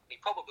fall.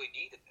 He probably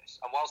needed this,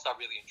 and whilst I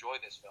really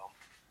enjoy this film,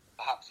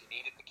 perhaps he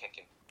needed the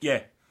kicking.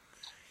 Yeah,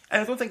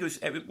 and I don't think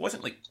it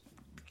wasn't like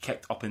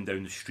kicked up and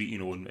down the street, you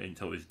know,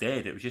 until it was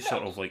dead. It was just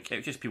sort of like it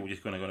was just people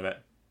just going a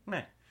bit,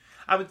 meh.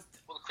 Well,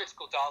 the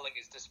critical darling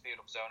is disappearing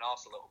up his own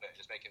arse a little bit,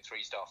 just making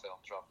 3-star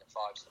films rather than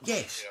 5-star.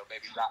 Yes. You know,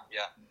 maybe that,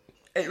 yeah.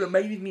 It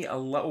reminded me a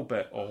little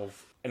bit of,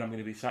 and I'm going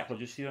to be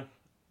sacrilegious here,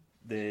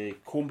 the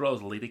Coen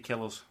Brothers Lady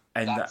Killers.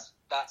 And that's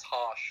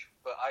harsh,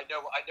 but I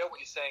know what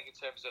you're saying in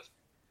terms of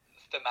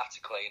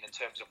thematically and in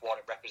terms of what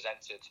it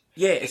represented.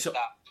 Yeah,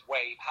 that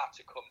wave had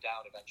to come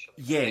down eventually.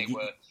 Yeah,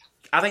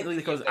 I think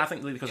Lady Killers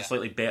is a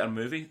slightly better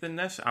movie than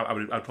this.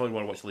 I'd probably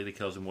want to watch Lady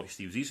Killers and watch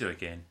Steve Zissou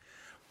again,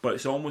 but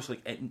it's almost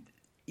like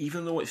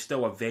even though it's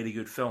still a very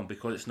good film,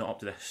 because it's not up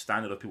to the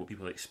standard of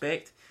people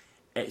expect,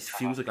 it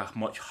feels like a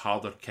much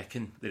harder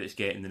kicking that it's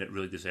getting than it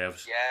really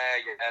deserves. Yeah,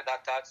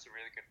 that's a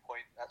really good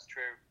point. That's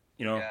true.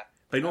 You know,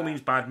 by no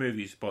means bad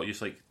movies, but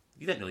just like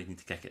you didn't really need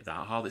to kick it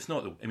that hard. It's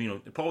not. I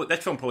mean,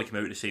 this film probably came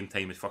out at the same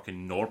time as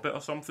fucking Norbit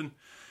or something.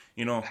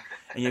 You know,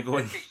 and you're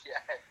going,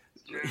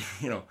 it's true.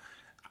 You know,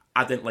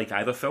 I didn't like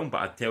either film,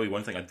 but I'd tell you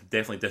one thing: I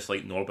definitely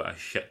disliked Norbit a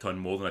shit ton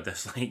more than I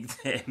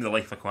disliked The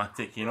Life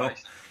Aquatic. You know.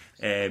 Right.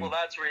 Well,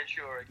 that's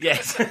reassuring.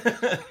 Yes.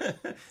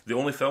 The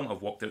only film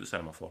I've walked out the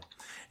cinema for.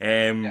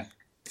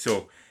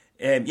 So,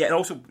 and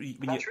also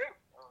when true.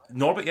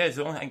 Norbit, is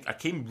the only thing. I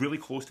came really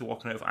close to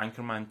walking out of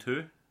Anchorman 2. Oh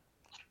yeah,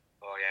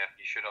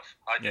 you should have.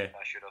 I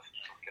should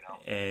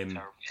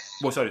have.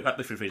 Well, sorry, let's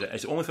rephrase it.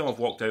 It's the only film I've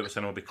walked out of the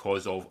cinema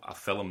because of a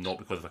film, not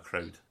because of a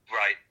crowd.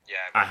 Right. Yeah.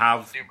 I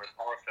have numerous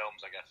horror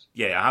films, I guess.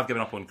 Yeah, I have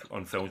given up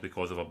on films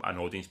because of an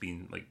audience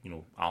being like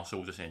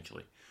arseholes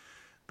essentially.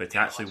 But to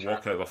actually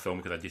walk out of a film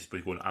because I just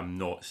was going, I'm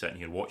not sitting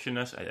here watching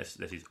this.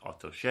 This is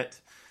utter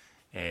shit.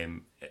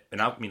 And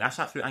I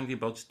sat through Angry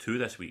Birds 2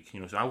 this week.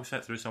 You know, so I will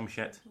sit through some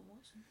shit.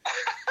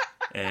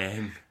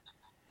 And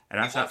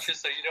I sat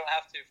so you don't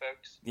have to,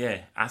 folks.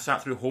 Yeah, I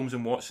sat through Holmes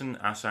and Watson.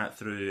 I sat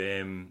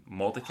through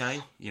Mordecai.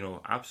 You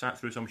know, I've sat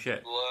through some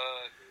shit. Bloody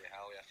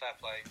hell, yeah, fair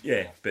play.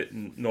 Yeah, but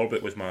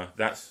Norbit was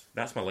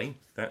that's my line.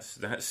 That's.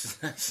 I've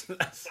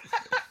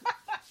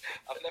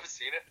never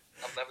seen it.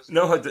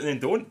 No,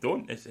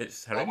 don't.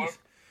 It's horrendous.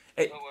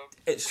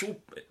 It's so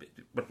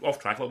we're off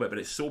track a little bit, but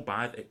it's so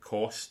bad. It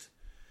cost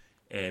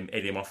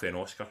Eddie Murphy an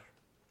Oscar.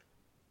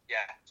 Yeah,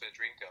 for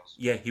Dreamgirls.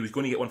 Yeah, he was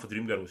going to get one for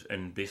Dreamgirls,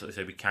 and basically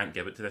said we can't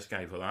give it to this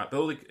guy for that.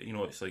 But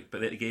it's like,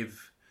 but they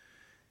gave.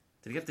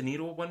 Did they give De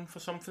Niro one for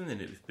something?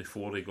 And it was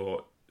before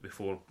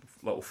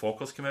Little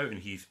Fockers came out, and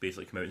he's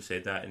basically come out and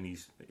said that in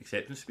his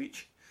acceptance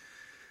speech.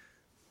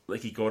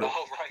 Like he got it.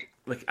 Oh right.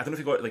 Like I don't know if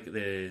he got like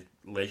the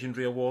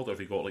Legendary Award or if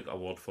he got like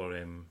award for.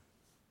 Did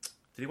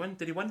he win?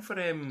 Did he win for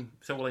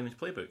Silver Linings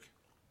Playbook?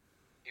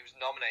 He was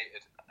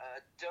nominated. I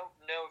don't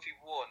know if he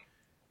won.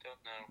 Don't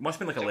know. It must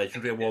have been like a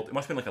Legendary Award. It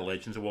must have been like a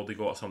Legends Award he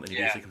got or something.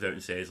 He basically comes out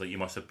and says like, "You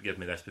must have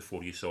given me this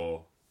before you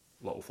saw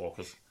Little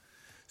Fockers."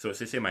 So it's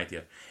the same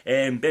idea.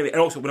 And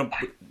also when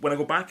I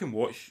go back and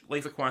watch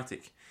Life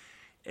Aquatic,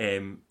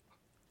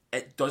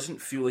 it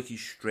doesn't feel like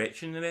he's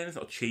stretching or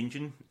anything or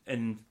changing.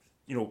 And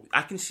you know,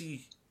 I can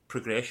see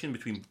progression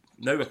between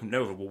now I've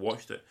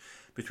watched it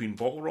between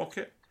Bottle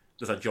Rocket.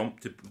 There's a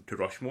jump to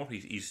Rushmore.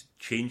 He's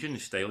changing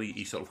his style.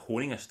 He's sort of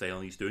honing his style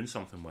and he's doing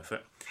something with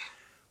it.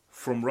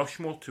 From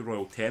Rushmore to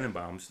Royal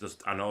Tenenbaums, there's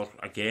another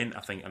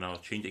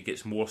change. It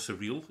gets more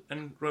surreal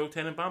in Royal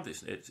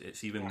Tenenbaums.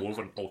 It's even more of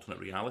an alternate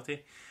reality.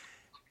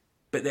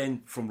 But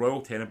then from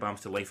Royal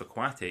Tenenbaums to Life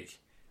Aquatic,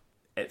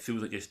 it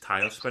feels like it's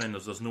tire spinning.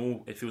 There's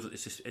no. It feels like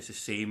it's the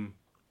same.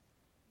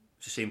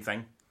 It's the same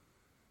thing.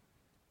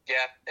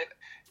 Yeah.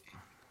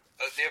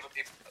 The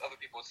other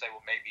people would say,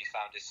 well, maybe he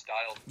found his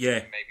style.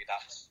 Yeah. Maybe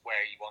that's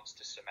where he wants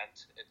to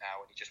cement it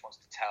now, and he just wants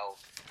to tell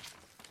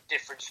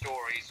different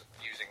stories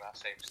using that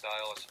same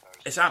style, I suppose.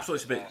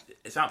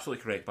 It's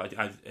absolutely correct, but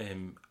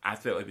I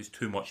felt it was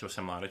too much of a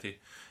similarity.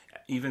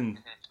 Even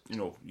you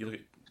know, you look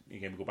at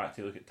again, we go back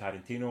to look at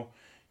Tarantino.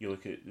 You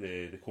look at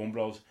the Coen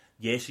Brothers.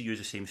 Yes, they use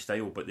the same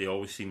style, but they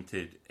always seem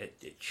to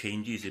it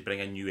changes. They bring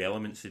in new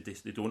elements. They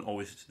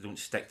don't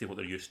stick to what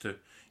they're used to.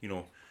 You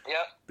know.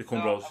 Yeah. The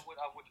Coen Brothers.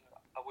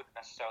 I wouldn't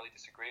necessarily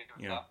disagree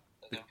with that.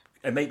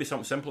 It might be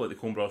something simple like the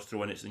Coen Brothers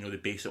throw in it. They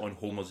base it on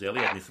Homer's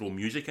Iliad and they throw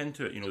music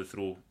into it. They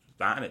throw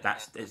that in it.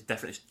 It's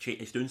different.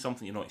 It's doing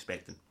something you're not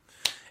expecting,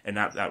 and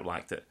that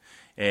lacked it.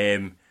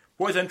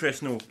 What is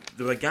interesting though,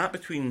 there was a gap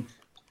between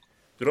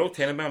the Royal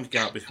Tenenbaums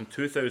gap between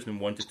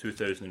 2001 to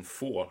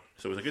 2004,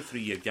 so it was a good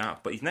 3-year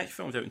gap. But his next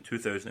film was out in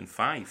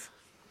 2005,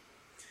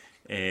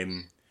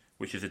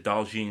 which is the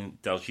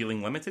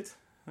Darjeeling Limited,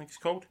 I think it's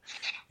called.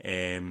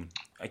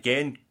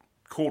 Again,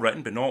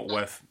 co-written but not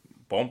with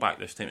Baumbach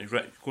this time. It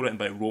was co-written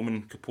by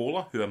Roman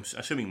Coppola, who I'm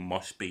assuming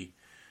must be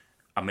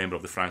a member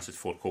of the Francis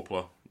Ford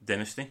Coppola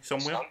dynasty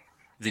somewhere.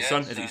 Is his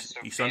son? Is it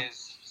his son?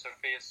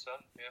 Sophia's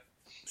son, yeah.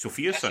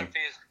 Sophia's son?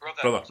 Sophia's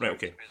brother. Right,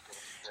 okay.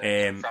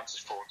 Francis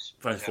Ford's.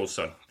 Francis Ford's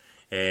son.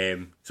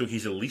 So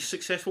he's the least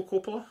successful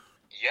Coppola?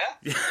 Yeah.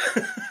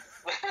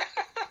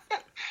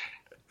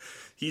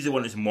 He's the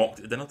one that's mocked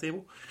at the dinner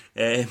table.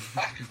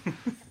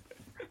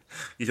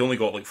 He's only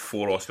got like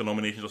 4 Oscar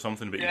nominations or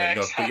something, but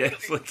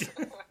it's like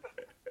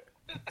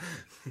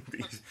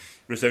he's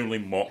resoundingly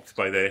mocked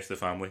by the rest of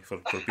the family for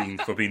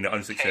being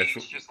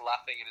unsuccessful. He's just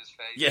laughing in his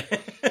face.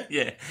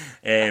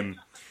 Yeah.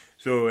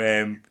 So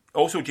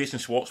also Jason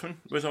Schwartzman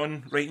was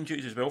on writing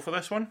duties as well for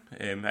this one.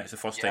 That's the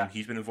first time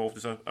he's been involved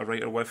as a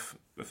writer with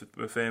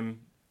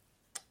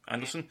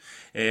Anderson.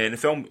 In the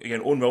film,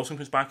 again, Owen Wilson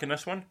was back in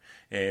this one,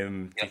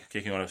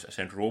 taking on a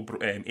central role.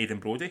 Aidan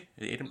Brody.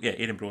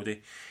 Aidan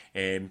Brody.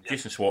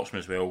 Jason Schwartzman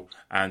as well,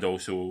 and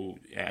also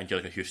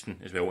Angelica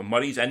Houston as well. And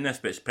Murray's in this,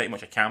 but it's pretty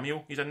much a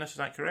cameo. He's in this, is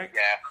that correct?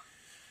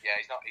 Yeah,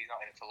 he's not in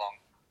it for long,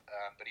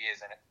 but he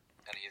is in it,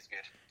 and he is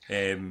good.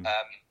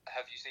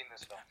 Have you seen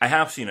this film? I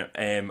have seen it.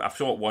 I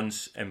saw it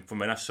once, and from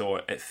when I saw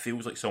it, it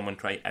feels like someone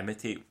tried to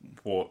imitate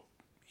what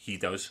he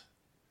does.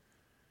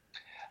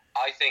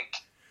 I think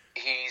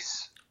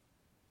he's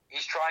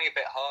trying a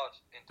bit hard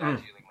in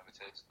Darjeeling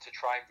Limited to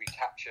try and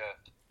recapture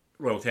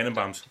Royal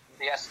Tenenbaums.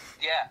 the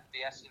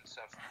essence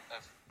of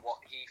what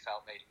he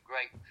felt made him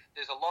great.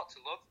 There's a lot to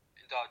love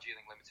in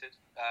Darjeeling Limited,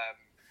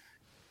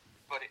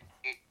 but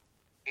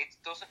it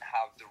doesn't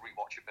have the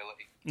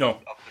rewatchability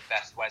of the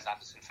best Wes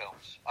Anderson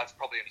films. I've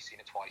probably only seen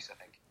it twice, I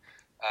think.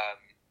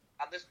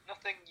 And there's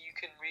nothing you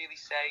can really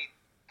say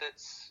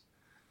that's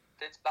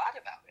bad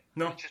about it.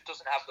 No. It just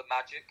doesn't have the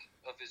magic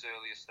of his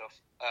earlier stuff.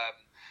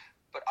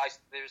 But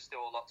there's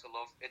still a lot to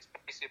love. It's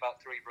basically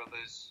about 3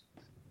 brothers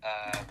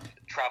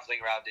travelling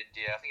around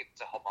India. I think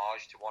it's a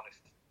homage to one of,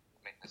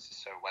 this is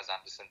so Wes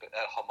Anderson, but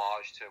a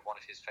homage to one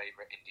of his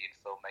favourite Indian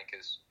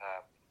filmmakers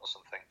or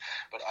something.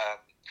 But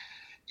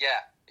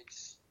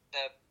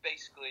they're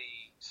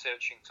basically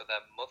searching for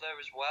their mother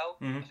as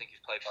well. I think he's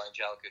played by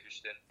Angelica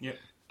Houston.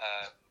 Yep.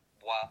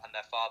 And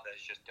their father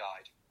has just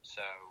died.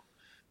 So,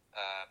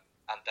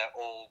 and they're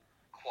all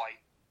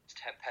quite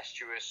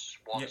tempestuous.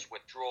 One's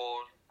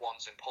withdrawn,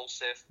 one's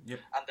impulsive,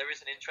 and there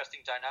is an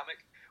interesting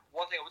dynamic.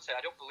 One thing I would say,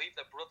 I don't believe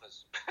they're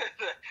brothers.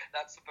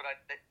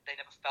 They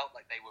never felt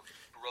like they were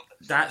brothers.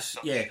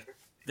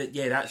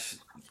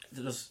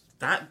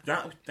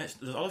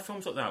 There's other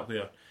films like that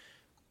where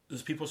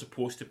there's people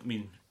supposed to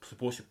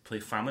play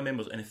family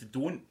members, and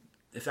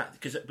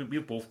because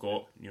we've both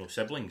got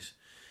siblings,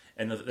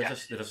 and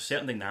there's a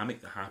certain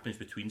dynamic that happens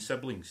between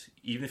siblings,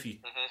 even if you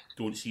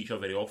don't see each other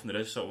very often.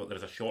 There's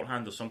a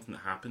shorthand or something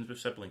that happens with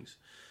siblings,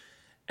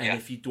 and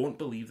if you don't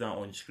believe that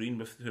on screen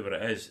with whoever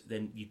it is,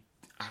 then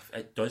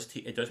it does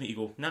make you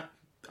go, nah,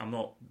 I'm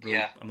not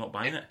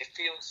buying it. It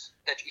feels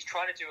that he's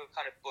trying to do a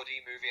kind of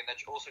buddy movie, and they're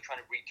also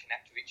trying to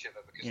reconnect with each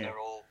other because they're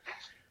all,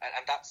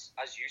 and that's,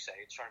 as you say,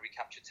 it's trying to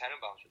recapture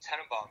Tenenbaums. But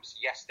Tenenbaums,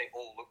 yes, they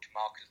all looked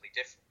markedly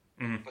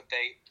different, but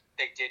they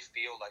did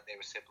feel like they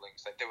were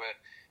siblings. Like there were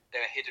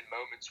hidden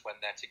moments when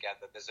they're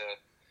together. It's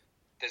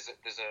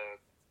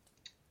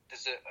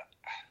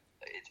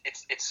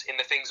in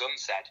the things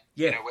unsaid.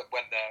 When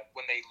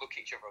they look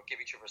at each other or give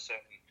each other a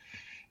certain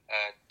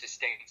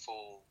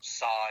disdainful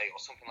sigh or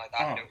something like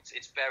that.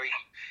 It's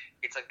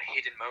like the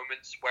hidden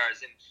moments.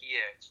 Whereas in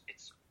here,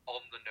 it's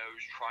on the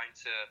nose, trying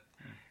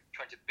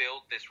to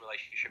build this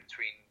relationship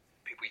between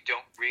people you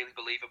don't really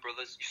believe are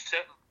brothers.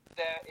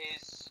 There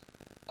is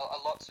a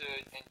lot to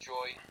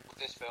enjoy with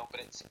this film, but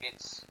it's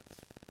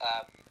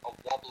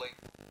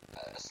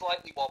a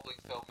slightly wobbling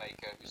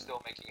filmmaker who's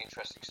still making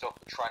interesting stuff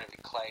but trying to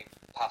reclaim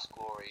past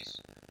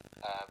glories,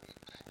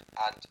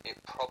 and it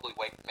probably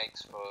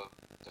makes for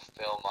the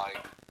film I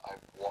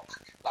watched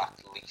back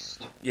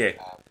least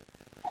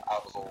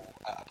out of all,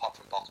 apart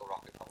from Bottle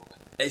Rocket probably.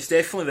 It's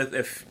definitely,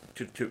 if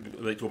to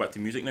go back to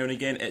music now and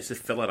again, it's the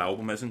filler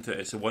album, isn't it?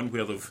 It's the one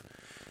where they've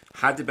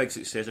had the big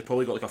success. They've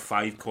probably got like a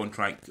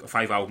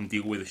 5 album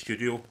deal with the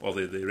studio or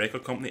the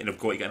record company, and they've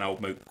got to get an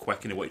album out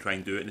quick, and they want to try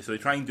and do it. And so they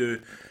try and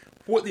do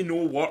what they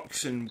know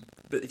works,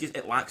 but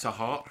it lacks a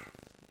heart,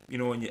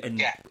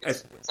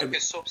 it's like a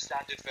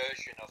substandard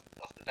version of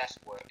the best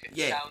work.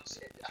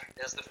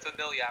 There's the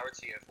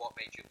familiarity of what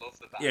made you love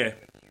the band.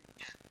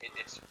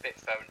 It's a bit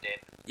phoned in.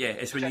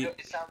 It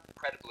sounds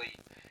incredibly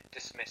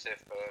dismissive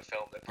for a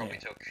film that probably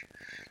took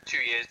 2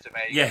 years to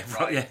make.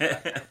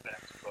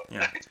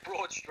 Yeah. It's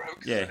broad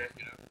strokes. Yeah. Isn't it,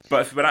 you know?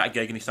 But if we were at a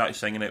gig and he started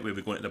singing it, we'd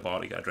be going to the bar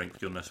to get a drink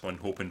during this one,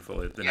 hoping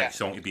for the next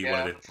song to be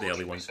one of the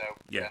early ones. So,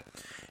 yeah.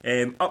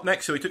 Up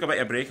next, so he took a bit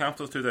of a break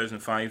after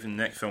 2005, and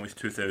the next film was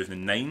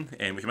 2009,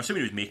 which I'm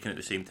assuming he was making at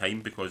the same time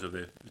because of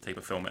the type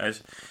of film it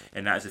is,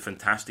 and that is the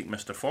Fantastic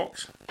Mr.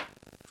 Fox.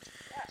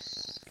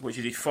 Which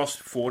is his first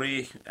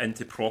foray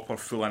into proper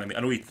full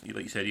animation. I know,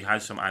 like you said, he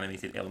has some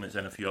animated elements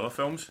in a few other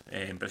films,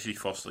 but this is his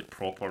first like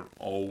proper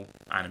all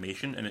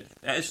animation, and it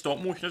is stop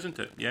motion, isn't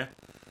it? Yeah.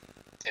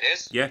 It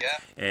is. Yeah.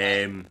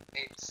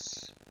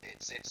 It's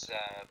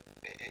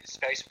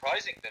very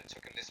surprising that it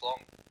took him this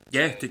long.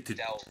 Yeah. To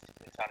delve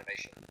into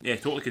animation. Yeah,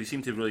 totally. Because he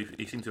seemed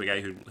to be a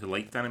guy who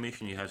liked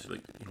animation. He has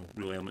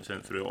real elements in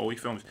it throughout all his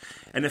films.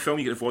 In the film,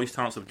 you get the voice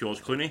talents of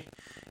George Clooney,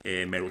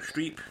 Meryl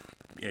Streep,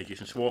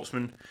 Jason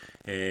Schwartzman,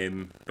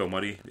 Bill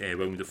Murray,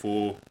 William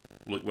Dafoe,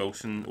 Luke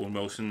Wilson, Owen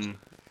Wilson.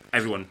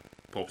 Everyone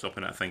pops up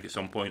in it, I think, at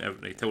some point.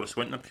 Tilda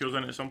Swinton appears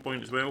in it at some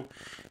point as well.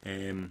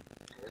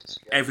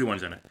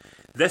 Everyone's in it.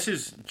 This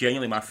is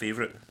genuinely my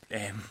favourite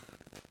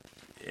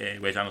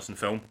Wes Anderson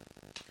film.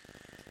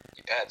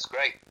 Yeah, it's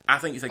great. I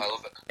think I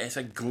love it. It's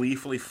a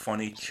gleefully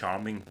funny,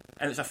 charming,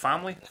 and it's a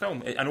family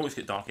film. I know it's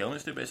got dark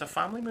elements to it, but it's a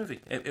family movie.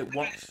 It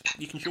works.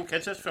 You can show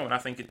kids this film, and I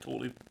think it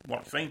totally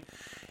works fine.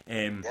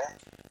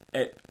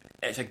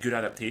 It's a good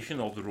adaptation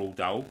of the Roald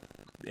Dahl.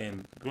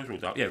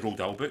 Roald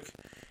Dahl book.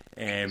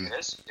 It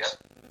is. Yeah.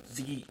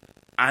 The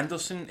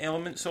Anderson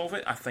elements of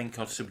it, I think,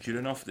 are subdued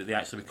enough that they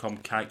actually become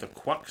character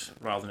quirks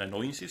rather than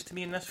annoyances to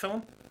me in this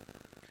film.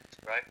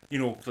 Right.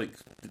 Like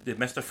the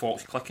Mr.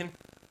 Fox clicking.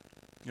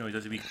 He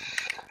does a wee.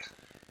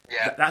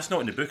 Yeah. That's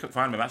not in the book,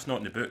 that's not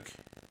in the book.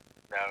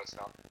 No, it's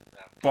not. No.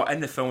 But in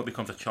the film, it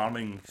becomes a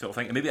charming sort of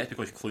thing. And maybe that's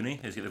because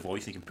Clooney has got the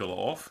voice and he can pull it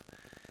off.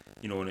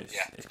 And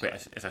it's quite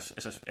it's a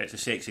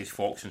sexiest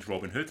Fox since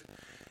Robin Hood.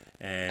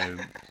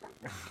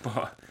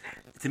 But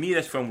to me,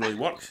 this film really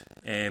works.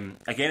 Again,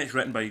 it's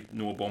written by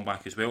Noah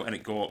Baumbach as well, and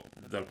it got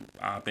the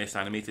Best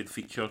Animated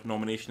Feature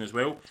nomination as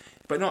well.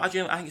 But no, I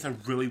think it's a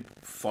really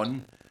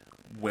fun,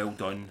 well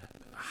done,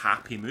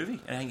 happy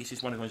movie. And I think it's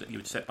just one of the ones that you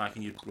would sit back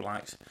and you'd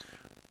relax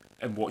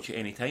and watch it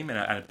any time. And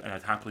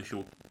I'd happily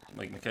show,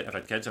 like my kid, if I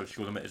had kids, I would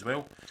show them it as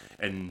well.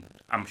 And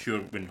I'm sure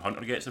when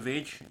Hunter gets of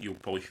age, you'll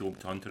probably show it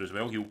to Hunter as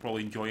well. He'll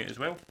probably enjoy it as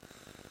well.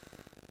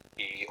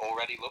 He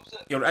already loves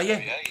it. Yeah,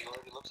 he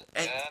already loves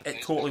it.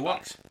 It totally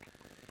works.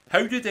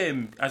 How did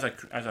as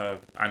a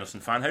Anderson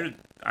fan, how did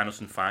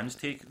Anderson fans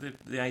take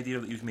the idea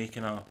that he was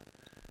making a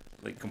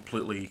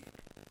completely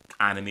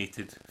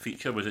animated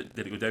feature? Did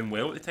it go down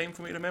well at the time,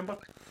 from what you remember?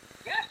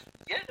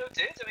 Yeah, no, it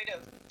did. I mean, I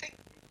think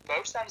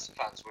most Anderson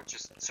fans were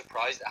just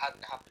surprised it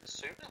hadn't happened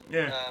sooner.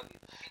 Yeah.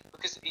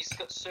 Because he's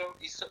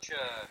such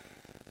a.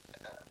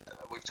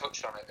 We've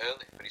touched on it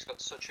earlier, but he's got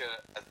such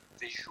a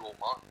visual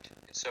mind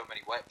in so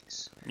many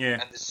ways. Yeah.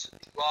 And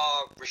you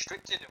are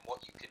restricted in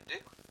what you can do.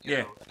 You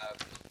know,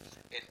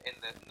 in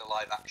the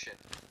live action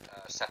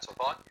setup,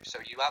 aren't you? So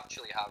you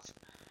actually have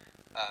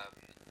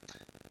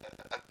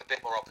a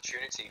bit more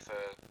opportunity for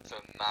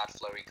mad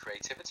flowing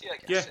creativity, I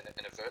guess,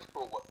 in a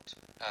virtual world.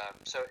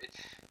 So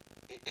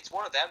it's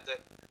one of them that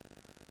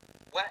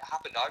when it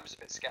happened, I was a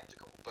bit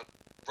skeptical, but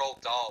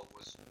Roald Dahl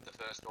was the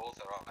first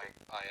author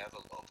I ever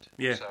loved.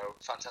 Yeah. So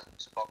Fantastic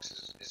Mr.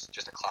 Fox is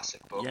just a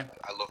classic book. Yeah.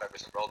 I love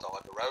everything Roald Dahl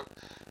ever wrote.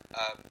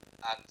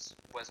 And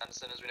Wes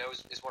Anderson, as we know,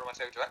 is one of my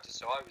favourite directors.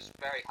 So I was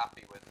very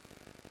happy with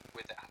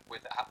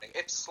it happening.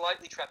 It's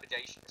slightly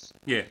trepidatious.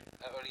 Yeah.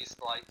 Only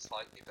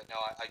slightly, but no,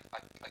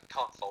 I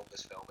can't fault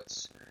this film.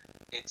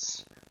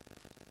 It's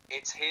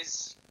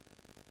his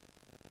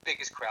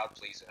biggest crowd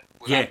pleaser,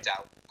 without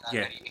doubt.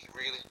 And he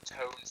really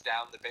tones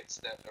down the bits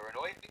that are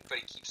annoying, but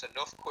he keeps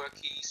enough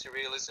quirky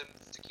surrealism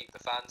to keep the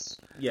fans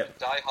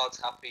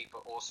diehards happy,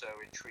 but also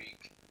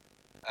intrigue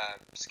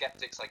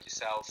skeptics like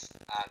yourself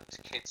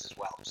and kids as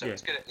well. So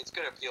it's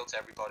gonna appeal to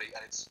everybody,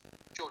 and it's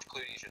George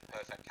Clooney is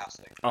perfect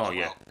casting. Oh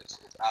yeah, well. It's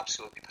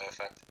absolutely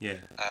perfect. Yeah.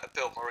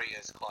 Bill Murray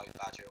as Clyde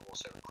Badger,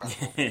 also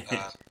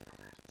incredible.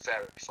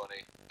 Very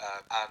funny,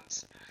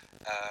 and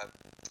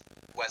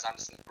Wes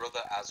Anderson's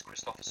brother as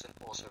Christopherson,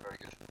 also very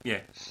good.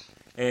 Yeah.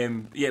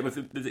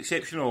 With the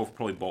exception of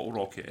probably Bottle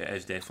Rocket, it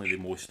is definitely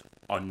the most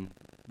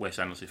un-Wes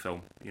Anderson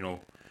film.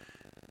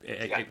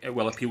 It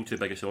will appeal to the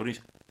biggest audience.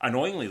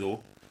 Annoyingly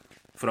though,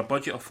 for a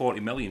budget of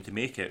 $40 million to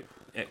make it,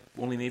 it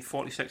only made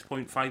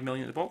 $46.5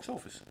 million at the box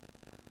office.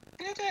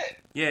 Did it?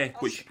 Yeah,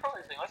 That's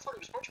surprising. I thought it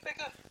was much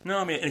bigger. No,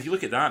 I mean, if you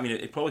look at that, I mean,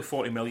 it's probably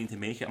 $40 million to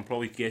make it. I'm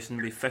probably guessing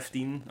maybe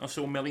 15 or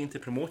so million to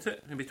promote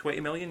it, maybe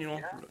 20 million. Yeah.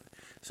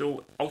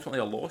 So ultimately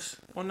a loss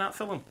on that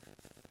film,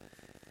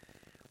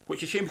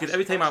 which is a shame because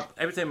every time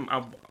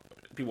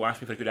people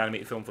ask me for a good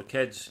animated film for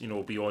kids,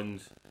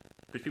 beyond,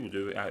 which people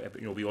do,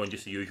 beyond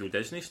just the usual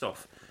Disney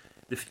stuff,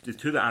 the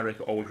two that I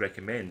always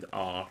recommend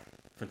are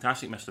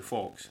Fantastic Mr.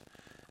 Fox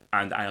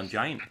and Iron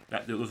Giant.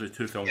 Those are the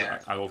two films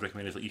that I always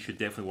recommend. You should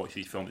definitely watch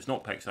these films. It's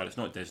not Pixar, it's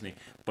not Disney,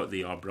 but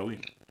they are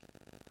brilliant.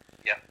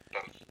 Yeah,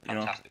 both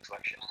fantastic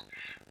selections.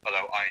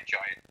 Although Iron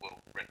Giant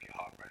will rip your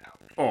heart right out.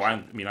 Oh,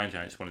 Iron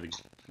Giant is one of the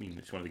mean,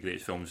 it's one of the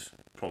greatest films,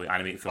 probably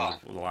animated films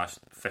of the last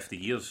 50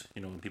 years.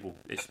 You know, and people,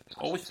 it's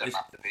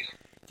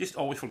just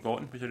always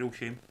forgotten, which is a real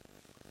shame.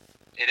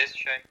 It is a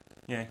shame.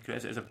 Yeah,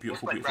 cause it's a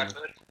beautiful, Like beautiful. Brad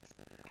Bird.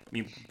 I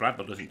mean, Brad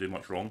Bird doesn't do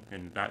much wrong,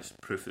 and that's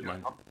proof that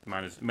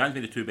man's made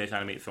the two best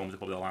animated films of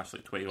probably the last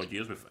 20 odd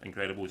years with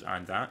Incredibles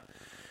and that.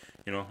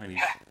 You know, and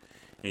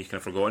he's kind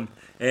of forgotten.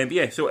 But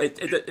yeah, so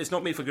it's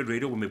not made for good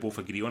radio when we both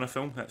agree on a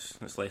film.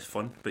 That's less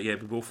fun. But yeah,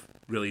 we both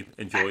really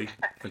enjoy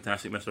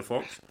Fantastic Mr.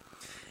 Fox.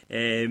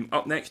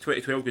 Up next,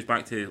 2012 goes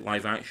back to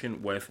live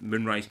action with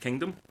Moonrise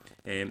Kingdom.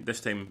 This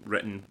time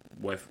written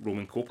with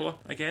Roman Coppola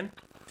again.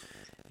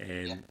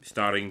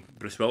 Starring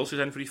Bruce Willis is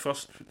in for his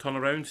first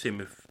turnaround. Same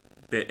with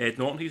Ed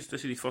Norton. This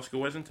is his first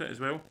go, isn't it, as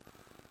well?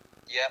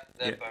 Yeah,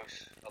 they're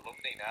both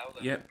alumni now.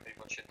 They're pretty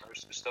much in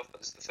most of the stuff,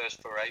 but this is the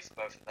first foray for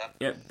both of them.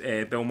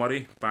 Yep, Bill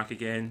Murray back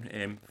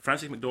again.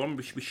 Frances McDormand,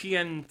 was she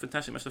in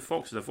Fantastic Mr.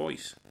 Fox as a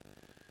voice?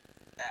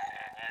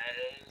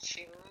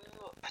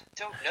 I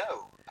don't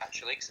know,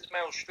 actually, because it's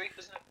Meryl Streep,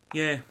 isn't it?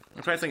 Yeah,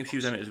 I'm trying to think if she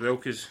was in it as well,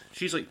 because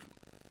she's like...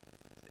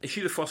 Is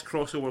she the first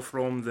crossover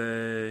from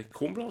the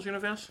Coen Brothers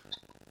universe?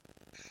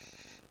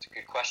 It's a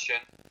good question.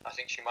 I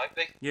think she might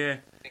be. Yeah.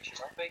 I think she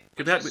might be.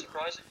 Could Which is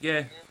surprising.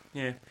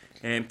 Yeah.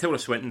 Tilda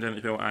Swinton's in it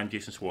as well, and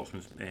Jason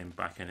Schwartzman's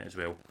back in it as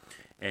well.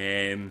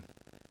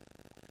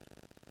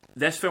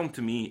 This film,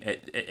 to me,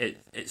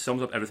 it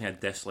sums up everything I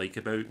dislike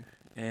about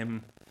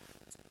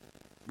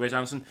Wes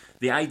Anderson.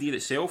 The idea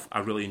itself, I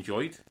really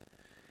enjoyed,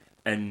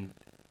 and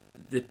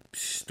the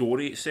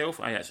story itself,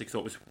 I actually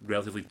thought was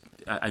relatively.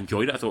 I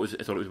enjoyed it. I thought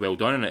it was well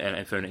done, and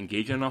I found it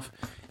engaging enough.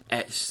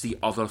 It's the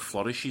other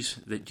flourishes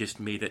that just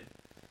made it,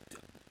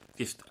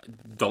 just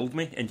dulled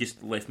me and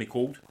just left me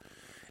cold.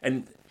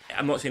 And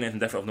I'm not saying anything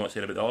different I've not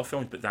said about the other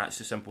films, but that's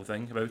the simple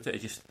thing about it. It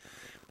just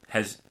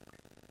his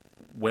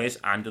Wes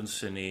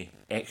Anderson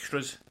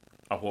extras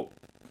are what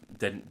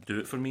didn't do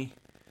it for me.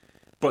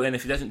 But then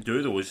if he doesn't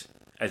do those,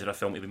 is there a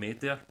film to be made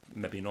there?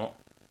 Maybe not.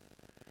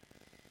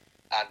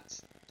 And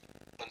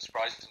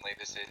unsurprisingly,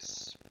 this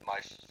is my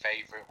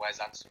favourite Wes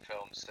Anderson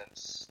film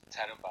since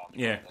Tenenbaum.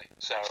 Yeah. Probably.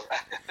 So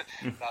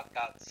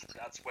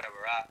that's where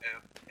we're at.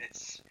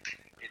 It's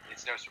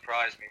no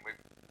surprise. I mean,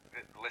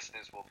 the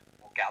listeners will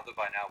gather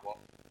by now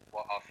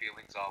what our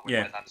feelings are with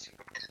Wes Anderson,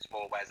 because it's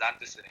more Wes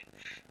Anderson.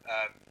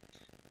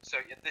 So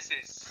yeah, this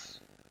is,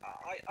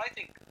 I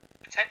think,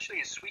 potentially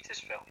his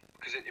sweetest film,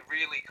 because it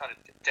really kind of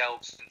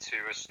delves into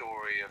a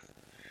story of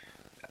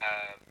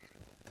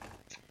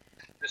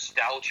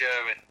nostalgia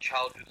and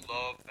childhood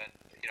love and,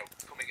 you know,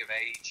 coming of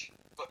age,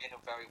 but in a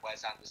very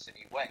Wes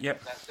Anderson-y way.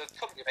 Yep. The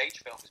coming of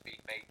age film is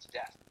being made to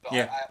death, but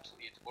Yeah. I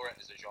absolutely adore it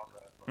as a genre,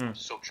 or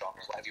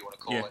subgenre, whatever you want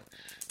to call it.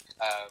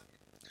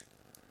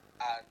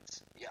 And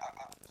yeah,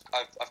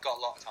 I've got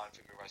a lot of time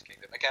for Moonrise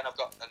Kingdom. Again, I've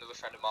got another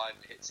friend of mine.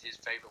 It's his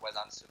favourite Wes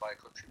Anderson by a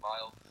country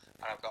mile,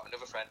 and I've got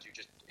another friend who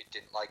just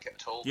didn't like it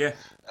at all. Yeah.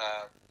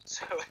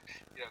 So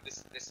you know,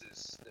 this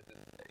is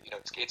you know,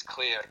 it's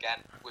clear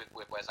again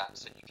with Wes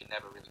Anderson, you can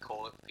never really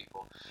call it for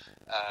people.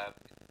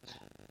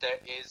 There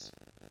is,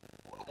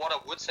 what I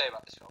would say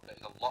about this film,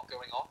 there's a lot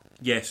going on.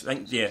 Yes, I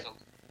think, yeah.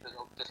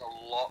 There's a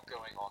lot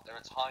going on. There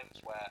are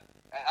times where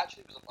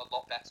actually it was a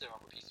lot better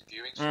on repeated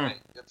viewings for me.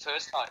 The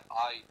first time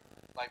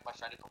my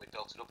friend had probably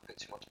built it up a bit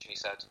too much, and he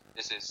said,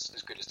 this is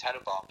as good as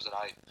Tenenbaums, and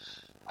I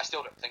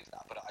still don't think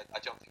that, but I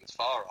don't think it's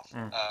far off.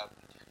 And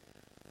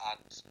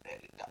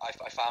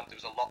I found there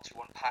was a lot to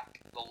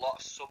unpack, a lot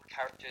of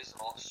sub-characters,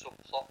 a lot of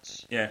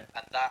subplots,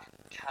 and that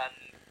can,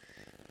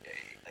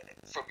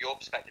 from your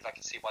perspective, I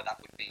can see why that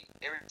would be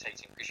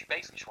irritating, because you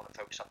basically just want to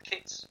focus on the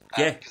kids,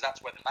 because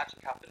that's where the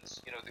magic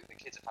happens. You know, the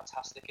kids are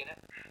fantastic in it.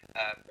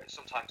 But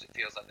sometimes it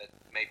feels like they're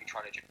maybe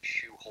trying to just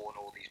shoehorn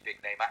all these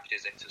big name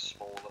actors into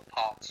smaller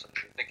parts, and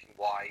you're thinking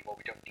why? Well,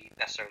 we don't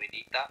necessarily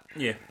need that.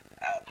 Yeah.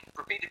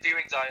 Repeated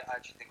viewings, I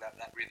actually think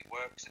that really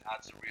works and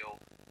adds a real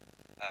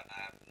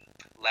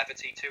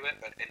levity to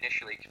it, but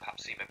initially it can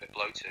perhaps seem a bit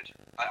bloated.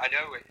 I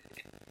know it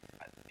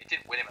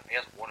didn't win him. He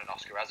hasn't won an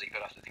Oscar, has he?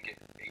 But I think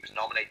he was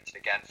nominated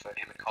again for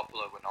him and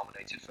Coppola were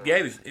nominated for. Yeah,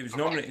 it was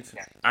nominated,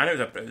 and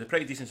it was a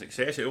pretty decent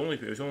success. It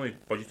was only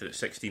budgeted at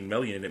 16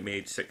 million, and it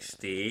made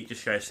 68,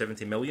 just shy of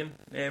 70 million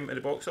at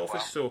the box office.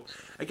 Wow. So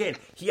again,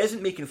 he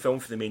isn't making film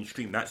for the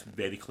mainstream. That's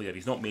very clear.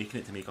 He's not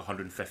making it to make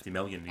 150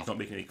 million. He's not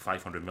making it to make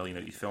 500 million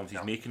out of these films.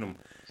 He's making them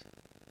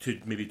to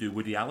maybe do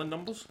Woody Allen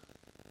numbers.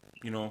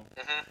 You know.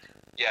 Mm-hmm.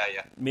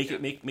 Yeah. Make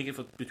it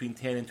for between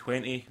 10 and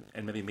 20,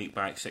 and maybe make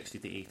back 60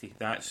 to 80.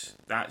 That's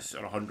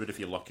or 100 if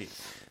you're lucky.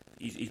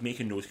 He's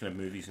making those kind of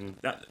movies, and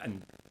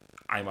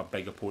I'm a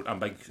big opponent. I'm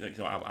big. You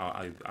know,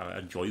 I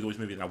enjoy those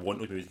movies, and I want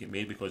those movies to get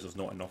made because there's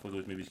not enough of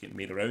those movies getting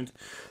made around.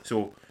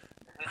 So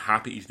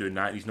happy he's doing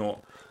that.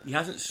 He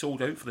hasn't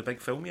sold out for the big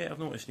film yet. I've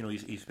noticed. You know,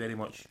 he's very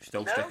much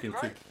still sticking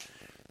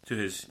to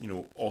his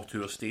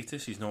auteur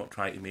status. He's not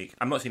trying to make.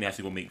 I'm not saying he has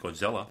to go make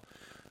Godzilla,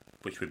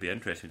 which would be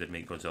interesting if he did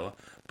make Godzilla,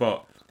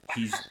 but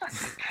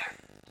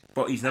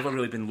But he's never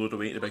really been lured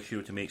away to the big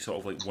studio to make sort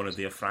of like one of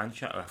their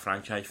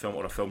franchise film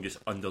or a film just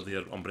under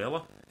their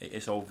umbrella.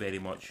 It's all very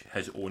much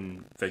his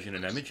own vision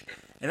and image.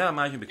 And I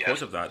imagine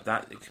because of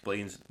that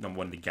explains, number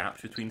one, the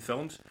gaps between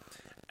films.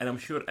 And I'm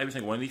sure every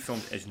single one of these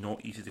films is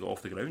not easy to get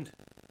off the ground.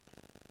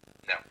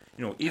 No.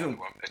 You know,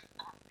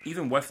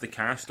 even with the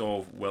cast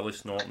of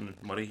Willis, Norton,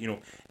 Murray, you know,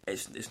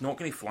 it's not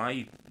going to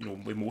fly. You know,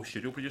 with most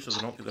studio producers,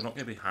 they're not going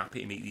to be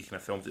happy to make these kind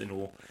of films that they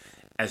know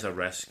is a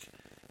risk.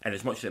 And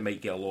as much as it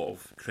might get a lot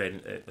of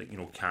credit at, like, you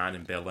know, Cannes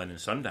and Berlin and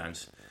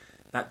Sundance,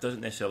 that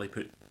doesn't necessarily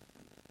put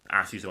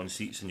asses on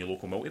seats in your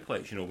local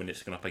multiplex, you know, when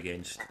it's going up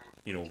against,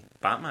 you know,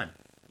 Batman,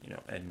 you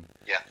know. And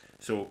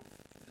so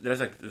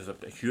there's a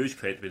huge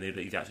credit in there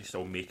that he's actually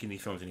still making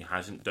these films, and he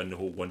hasn't done the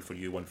whole one for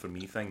you, one for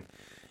me thing.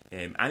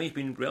 And he's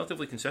been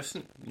relatively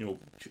consistent, you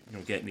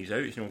know, getting these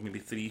out. You know, maybe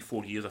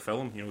 3-4 years of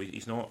film. You know,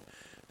 he's not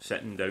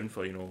sitting down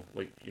for, you know,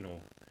 like, you know,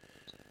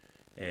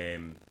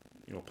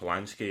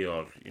 Polanski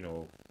or, you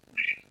know,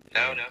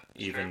 no,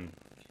 even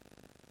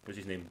what's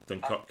his name?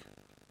 Dunkirk.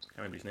 Can't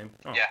remember his name.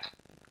 Oh. Yeah.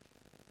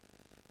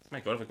 My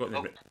God, I've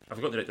forgotten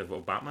the director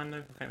of Batman now. I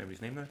can't remember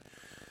his name now.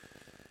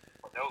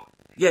 No.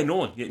 Yeah,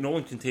 Nolan. Yeah,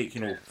 Nolan can take, you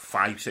know,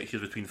 5-6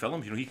 years between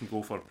films. You know, he can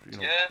go for, you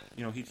know,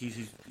 you know,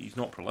 he's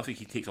not prolific.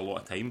 He takes a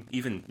lot of time.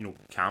 Even, you know,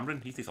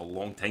 Cameron, he takes a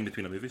long time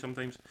between a movie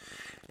sometimes.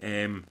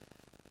 I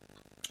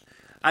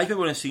just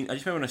remember when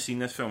I seen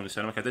this film in the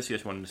cinema. I did see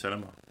this one in the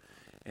cinema.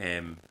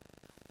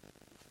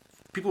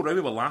 People around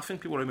me were laughing.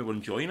 People around me were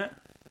enjoying it,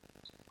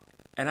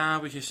 and I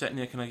was just sitting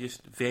there, kind of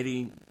just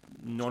very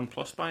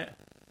nonplussed by it.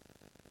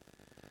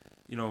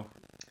 You know,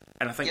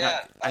 and I think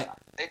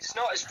it's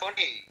not as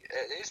funny.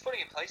 It's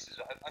funny in places.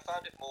 I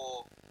found it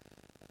more.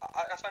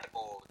 I found it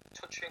more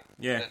touching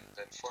than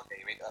funny.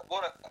 I mean,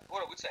 what I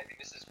would say, I mean,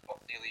 this is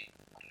nearly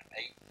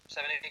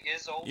 7, 8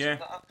 years old. Yeah.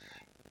 Something like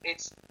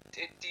that.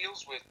 It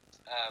deals with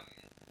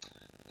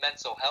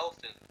mental health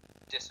and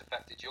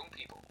disaffected young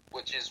people,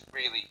 which is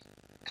really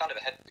kind of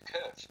ahead of the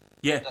curve.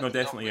 Yeah, That's no,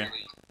 definitely,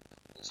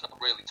 It's not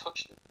really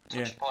touched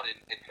upon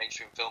in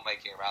mainstream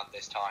filmmaking around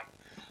this time.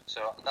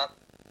 So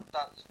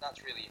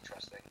that's really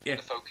interesting. Yeah.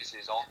 The focus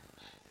is on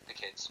the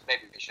kids.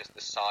 Maybe it's just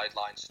the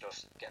sideline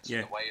stuff that gets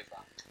in the way of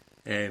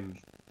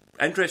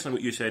that. Interesting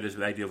what you said is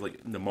the idea of like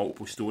the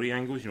multiple story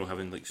angles, you know,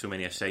 having like so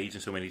many asides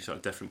and so many sort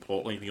of different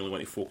plot lines, you only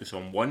want to focus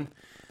on one.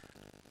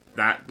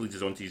 That leads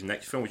us on to his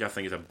next film, which I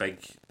think is a big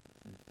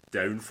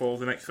downfall of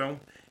the next film,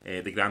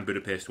 The Grand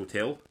Budapest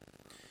Hotel.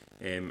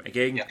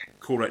 Again,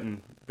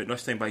 co-written, but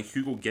this time by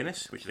Hugo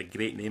Guinness, which is a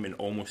great name and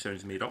almost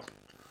sounds made up.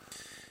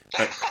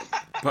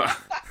 But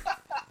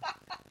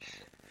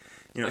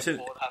you know, it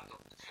sounds,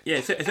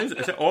 it sounds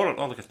or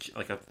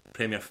like a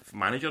Premier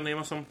Manager name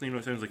or something. You know,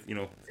 it sounds like, you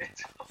know.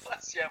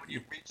 Yeah, when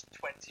you reach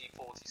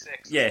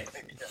 2046. Yeah,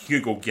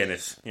 Hugo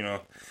Guinness. You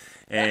know.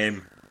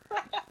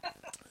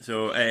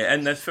 So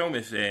in this film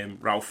is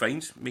Ralph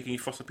Fiennes making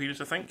his first appearance,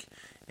 I think.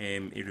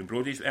 Adrian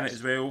Brody's in it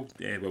as well.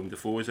 Willem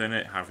Dafoe is in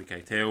it. Harvey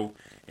Keitel.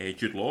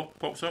 Jude Law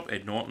pops up.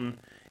 Ed Norton.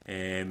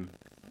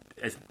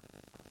 As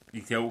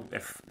you can tell,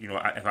 if you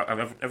know, if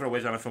ever a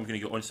Wes Anderson film going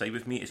to get on side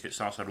with me, it's got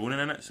Saoirse Ronan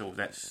in it. So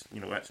that's,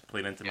 you know, that's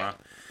playing into my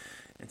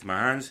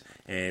hands.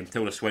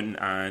 Tilda Swinton,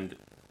 and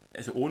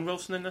is it Owen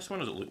Wilson in this one,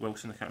 or is it Luke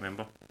Wilson? I can't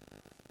remember.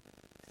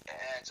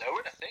 It's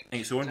Owen, I think.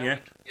 It's Owen, yeah.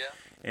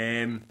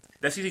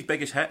 This is his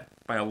biggest hit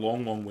by a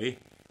long, long way.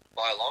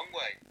 By a long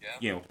way, yeah.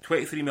 You know,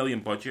 23 million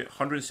budget,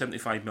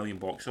 175 million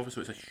box office,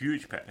 so it's a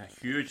huge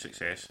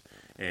success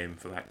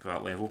for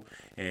that level.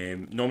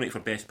 Nominated for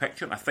Best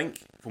Picture. I think,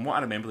 from what I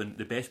remember,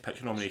 the Best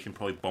Picture nomination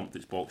probably bumped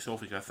its box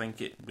office. I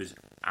think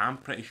I'm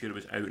pretty sure it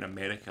was out in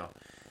America,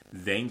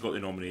 then got the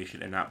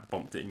nomination, and that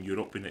bumped it in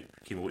Europe when it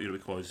came out here,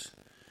 because,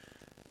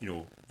 you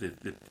know,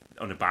 the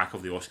on the back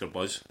of the Oscar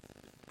buzz,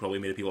 probably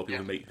made people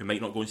who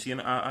might not go and see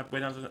a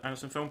Wes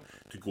Anderson film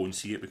to go and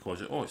see it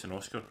because it's an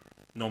Oscar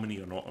nominee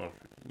or not, or,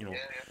 you know.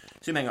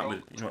 Same thing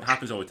with, you know, it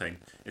happens all the time.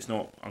 It's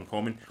not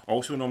uncommon.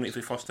 Also nominated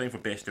for the first time for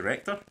Best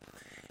Director,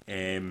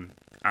 and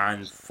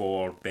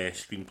for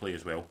Best Screenplay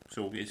as well.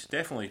 So it's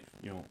definitely,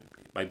 you know,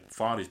 by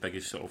far his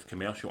biggest sort of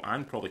commercial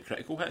and probably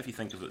critical hit, if you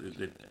think of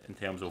it in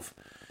terms of,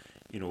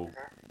 you know,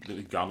 that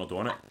we garnered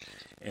on it.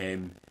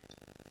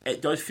 It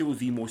does feel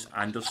the most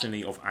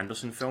Anderson-y of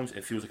Anderson films.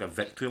 It feels like a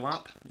victory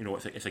lap. You know,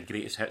 it's a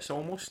greatest hits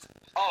almost.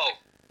 Oh,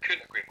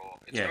 couldn't agree more.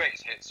 It's the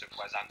greatest hits of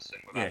Wes Anderson,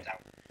 without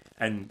doubt.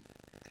 And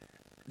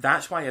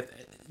that's why I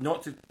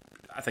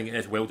think it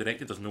is well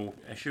directed. There's no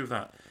issue with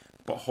that.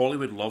 But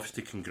Hollywood loves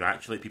to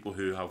congratulate people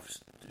who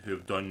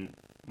have done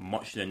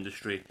much in the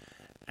industry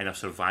and have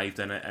survived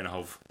in it and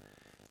have,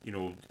 you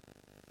know,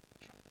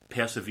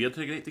 persevered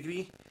to a great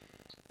degree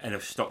and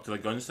have stuck to their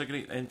guns to a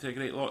great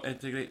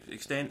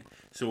extent.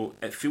 So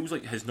it feels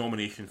like his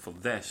nomination for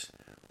this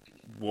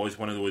was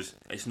one of those.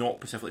 It's not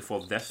specifically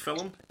for this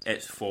film.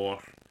 It's for,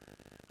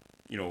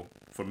 you know,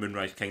 for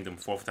Moonrise Kingdom,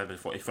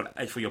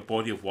 it's for your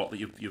body of work that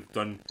you've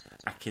done,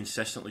 a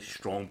consistently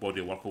strong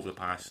body of work over the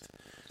past.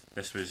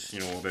 This was,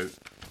 you know, about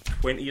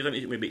 20 years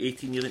into, maybe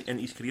 18 years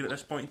into his career at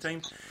this point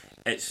in time.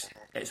 It's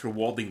it's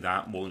rewarding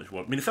that more than it's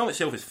rewarding. I mean, the film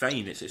itself is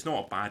fine. It's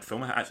not a bad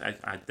film.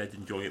 I did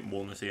enjoy it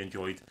more than I say I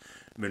enjoyed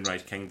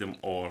Moonrise Kingdom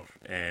or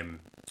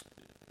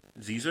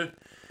Zizou.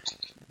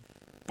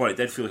 But it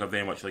did feel like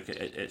very much like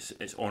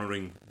it's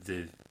honouring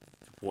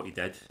what he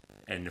did,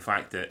 and the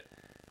fact that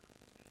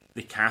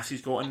the cast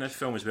he's got in this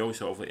film as well,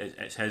 sort of like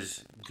it's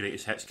his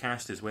greatest hits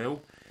cast as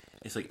well.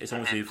 It's like it's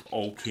almost they've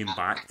all came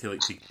back to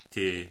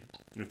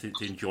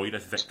enjoy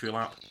this victory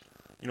lap.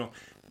 You know,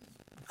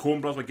 Coen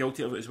Brothers were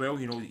guilty of it as well.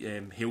 You know,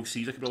 Hail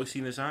Caesar could be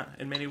seen as that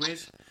in many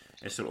ways.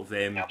 It's sort of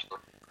them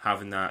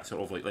having that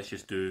sort of like, let's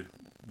just do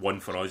one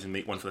for us and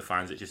make one for the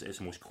fans. It's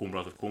the most Coen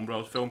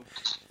Brothers film.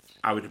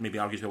 I would maybe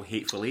argue as well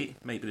Hateful Eight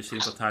might be the same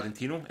for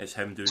Tarantino. It's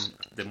him doing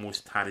the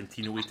most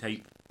Tarantino-y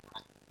type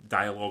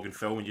dialogue in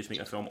film and just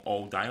making a film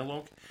all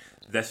dialogue.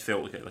 This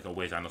felt like a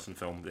Wes Anderson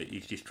film that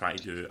he's just trying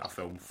to do a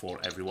film for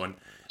everyone.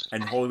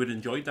 And Hollywood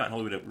enjoyed that, and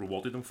Hollywood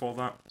rewarded him for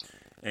that.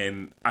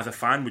 As a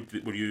fan,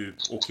 were you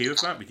okay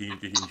with that? Did you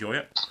enjoy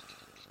it?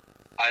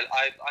 I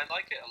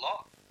like it a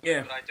lot.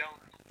 Yeah. But I don't.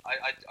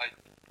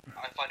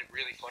 I find it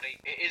really funny.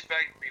 It is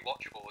very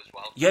rewatchable as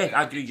well. Yeah,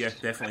 I agree. Yeah,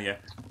 definitely. Yeah.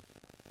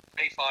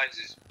 Ray Fiennes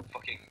is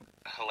fucking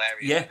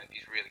hilarious. Yeah.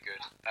 He's really good.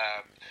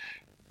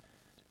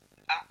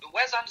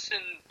 Wes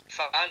Anderson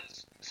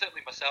fans,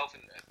 certainly myself,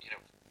 and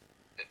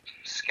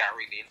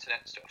scouring the internet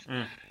and stuff.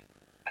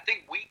 I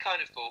think we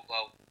kind of thought,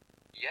 well,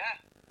 yeah,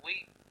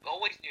 we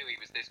always knew he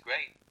was this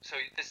great. So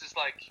this is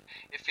like,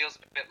 it feels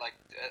a bit like,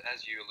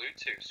 as you allude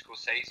to,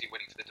 Scorsese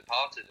winning for The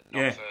Departed, and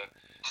not for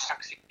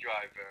Taxi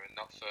Driver, and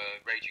not for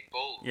Raging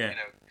Bull. Yeah. You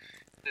know,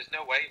 there's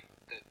no way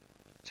that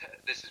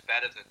this is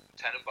better than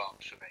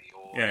Tenenbaums for me,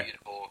 or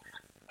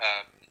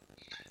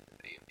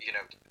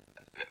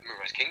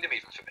Moonrise Kingdom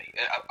even for me.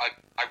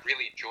 I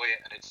really enjoy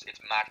it, and it's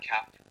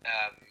madcap,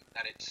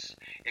 and it's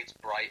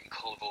bright and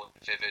colourful and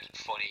vivid and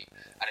funny,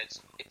 and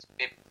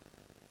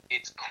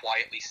it's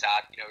quietly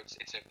sad. You know,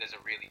 there's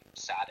a really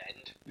sad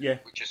end,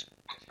 which is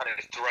kind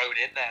of thrown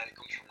in there, and it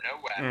comes from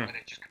nowhere, and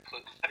it just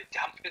completely kind of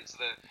dampens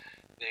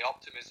the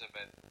optimism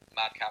and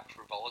madcap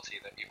frivolity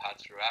that you've had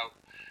throughout.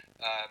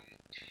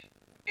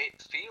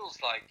 It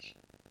feels like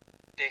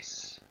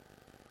this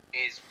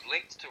is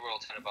linked to Royal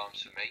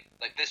Tenenbaums for me.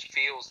 Like, this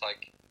feels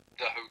like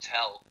The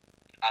Hotel,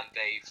 and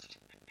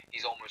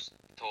he's almost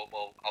thought,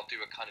 well, I'll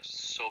do a kind of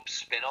sub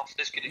spin-off.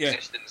 This could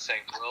exist in the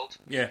same world.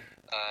 Yeah.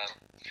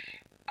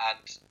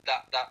 And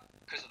that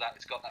because of that,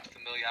 it's got that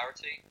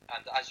familiarity.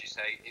 And as you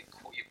say,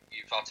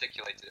 you've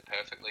articulated it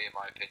perfectly. In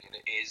my opinion,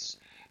 it is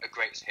a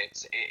greatest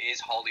hits. It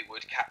is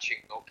Hollywood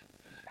catching up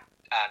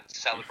and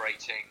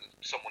celebrating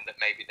someone that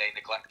maybe they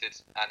neglected,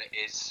 and it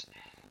is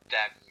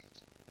them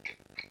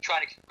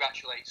trying to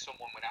congratulate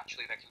someone when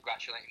actually they're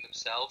congratulating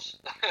themselves.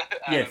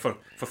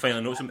 For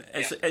final notes.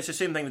 It's the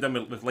same thing they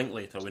done with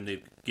Linklater when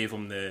they gave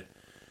him the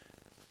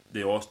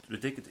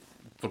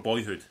for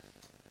Boyhood.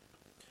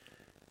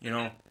 You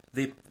know,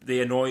 they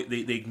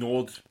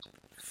ignored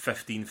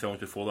 15 films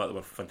before that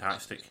were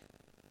fantastic.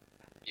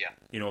 Yeah.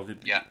 You know, they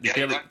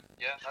barely... right.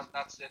 Yeah,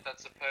 that's it.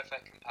 That's a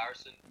perfect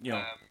comparison.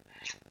 Yeah.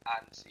 I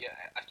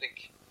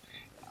think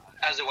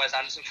as a Wes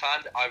Anderson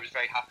fan, I was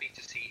very happy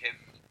to see him,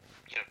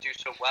 do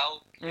so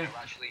well.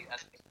 Actually,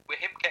 and with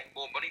him getting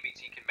more money means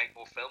he can make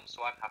more films.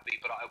 So I'm happy,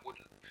 but I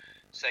wouldn't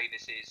say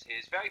this is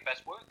his very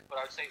best work. But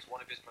I would say it's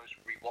one of his most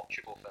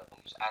rewatchable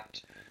films,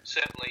 and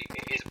certainly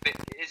it is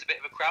a bit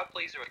of a crowd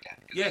pleaser again,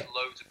 because there's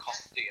loads of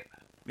comedy in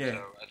there. Yeah.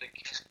 So I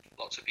think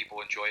lots of people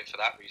enjoy it for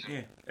that reason.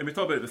 Yeah, and we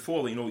talked about it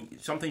before.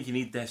 Sometimes you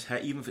need this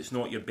hit, even if it's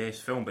not your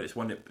best film, but it's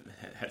one that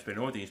hits with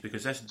an audience,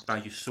 because this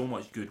buys you so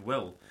much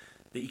goodwill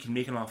that you can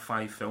make another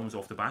 5 films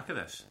off the back of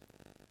this.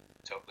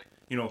 Totally.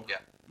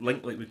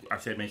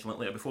 Mentioned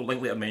Linklater before.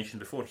 Linklater mentioned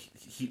before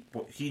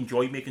he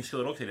enjoyed making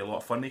School of Rock. He had a lot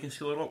of fun making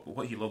School of Rock. But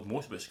what he loved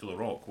most about School of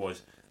Rock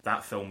was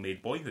that film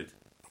made Boyhood.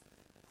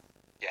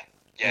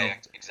 Yeah,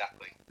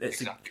 exactly.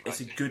 It's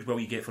a goodwill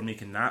you get from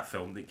making that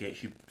film that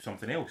gets you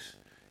something else.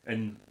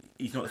 And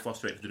he's not the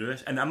first director to do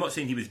this. And I'm not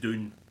saying he was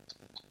doing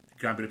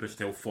Grand Budapest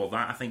Hotel for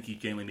that. I think he's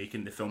generally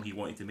making the film he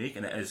wanted to make,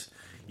 and it is.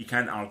 You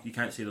can't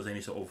say there's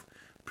any sort of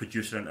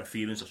producer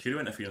interference or studio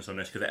interference on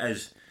this, because it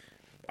is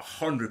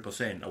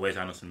 100% a Wes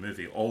Anderson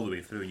movie all the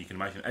way through, and you can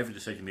imagine every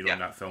decision made on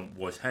that film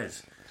was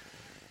his.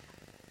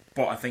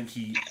 But I think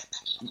he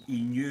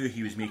knew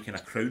he was making a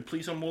crowd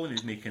pleaser more than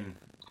he was making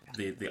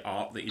the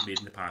art that he'd made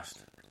in the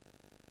past.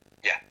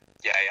 Yeah.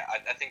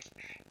 I think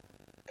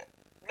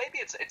maybe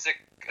it's a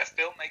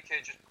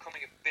filmmaker just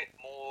becoming a bit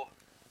more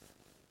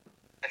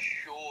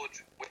assured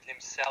with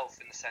himself,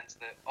 in the sense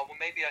that,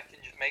 maybe I can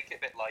just make it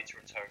a bit lighter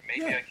in tone.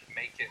 Maybe I can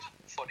make it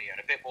funnier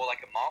and a bit more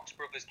like a Marx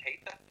Brothers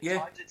caper.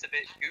 Sometimes it's a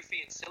bit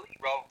goofy and silly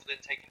rather than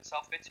taking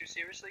itself a bit too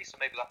seriously, so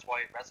maybe that's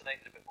why it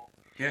resonated a bit more.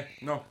 Yeah,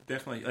 no,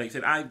 definitely. Like I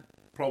said, I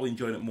probably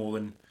enjoyed it more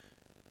than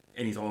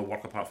any other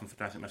work apart from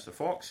Fantastic Mr.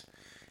 Fox.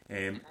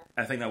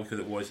 I think that was because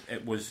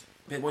it was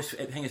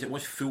the thing is, it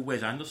was full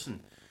Wes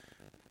Anderson,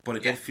 but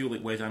it did feel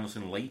like Wes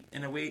Anderson light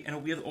in a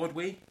weird, odd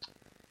way.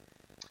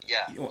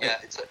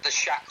 It's the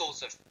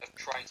shackles of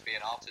trying to be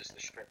an artist are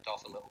stripped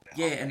off a little bit.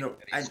 Yeah,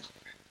 and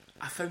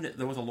I found that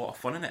there was a lot of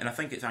fun in it, and I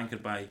think it's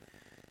anchored by.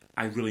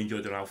 I really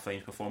enjoyed the Ralph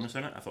Fiennes performance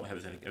in it. I thought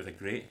it was a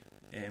great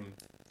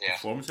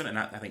performance in it, and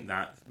I think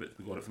that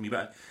got it for me.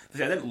 But I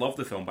didn't love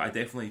the film, but I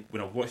definitely,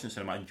 when I watched it in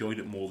cinema, I enjoyed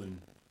it more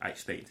than I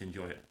expected to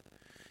enjoy it.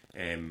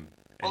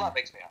 Well, that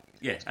makes me happy.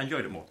 Yeah, I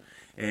enjoyed it more.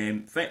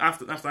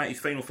 After that, his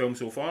final film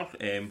so far,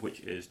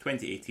 which is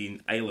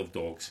 2018, Isle of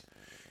Dogs.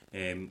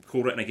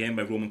 Co-written again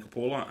by Roman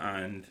Coppola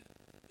and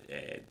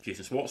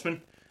Jason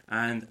Schwartzman.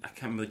 And I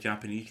can't remember the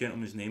Japanese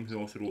gentleman's name who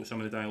also wrote some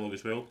of the dialogue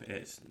as well.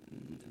 It's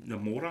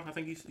Nomura, I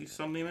think his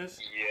surname is.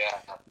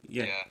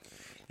 Yeah.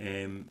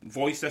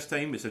 Voice this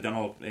time, it's done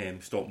all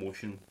stop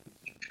motion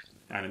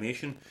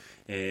animation.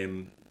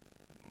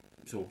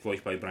 So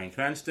voiced by Bryan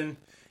Cranston,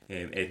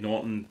 Ed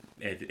Norton,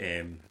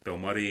 Bill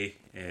Murray,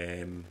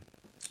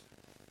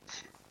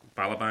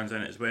 Balaban's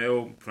in it as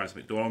well, Frances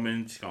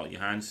McDormand, Scarlett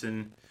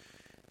Johansson,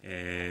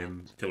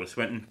 Tilda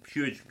Swinton.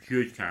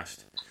 Huge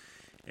cast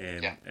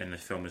in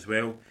this film as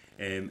well.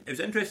 It was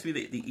interesting to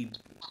me that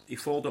he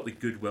followed up the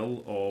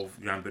goodwill of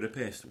Grand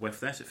Budapest with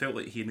this. It felt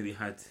like he maybe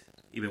had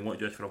been wanting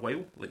to do this for a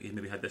while, like he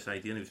maybe had this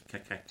idea and he was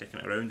kicking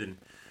it around, and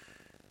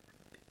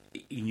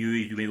he knew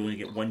he may only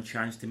get one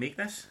chance to make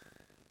this.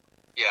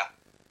 Yeah,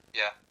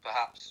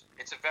 perhaps.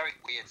 It's a very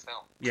weird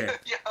film. Yeah.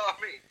 You know what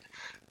I mean?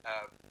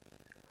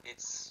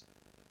 It's.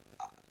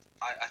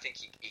 I think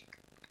he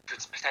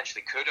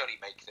potentially could only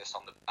make this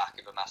on the back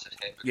of a massive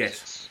hit. Because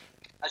it's,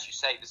 as you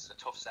say, this is a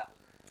tough sell.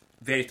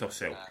 Very tough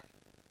sell.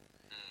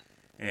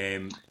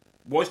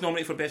 Was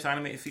nominated for Best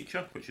Animated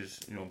Feature, which is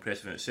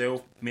impressive in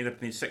itself.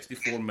 Made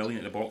 64 million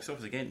at the box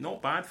office. Again,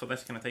 not bad for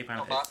this kind of type of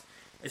animation.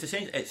 It's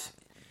essentially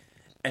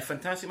if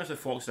Fantastic Mr.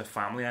 Fox is a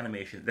family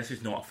animation, this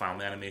is not a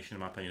family animation in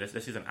my opinion.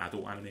 This is an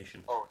adult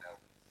animation. Oh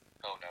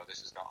no,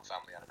 this is not a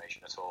family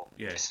animation at all.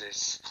 Yeah. This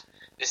is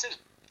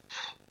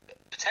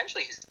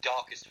potentially his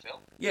darkest film.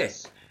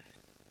 Yes.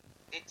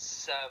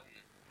 It's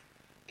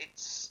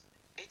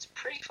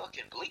pretty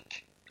fucking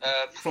bleak.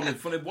 From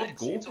the word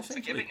go, it's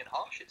unforgiving and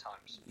harsh at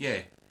times.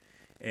 Yeah.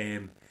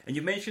 And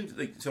you mentioned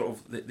sort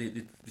of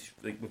the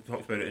like we've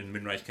talked about it in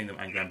Moonrise Kingdom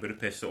and Grand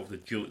Budapest, sort of the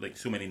dual,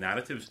 so many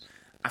narratives.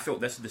 I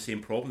felt this is the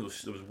same problem.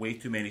 There was way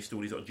too many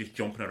stories that were just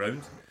jumping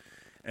around,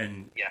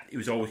 and it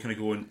was always kind of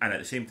going. And at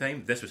the same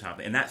time, this was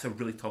happening, and that's a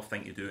really tough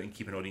thing to do and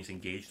keep an audience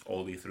engaged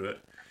all the way through it.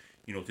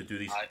 To do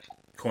these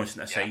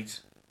constant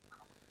asides.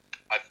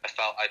 I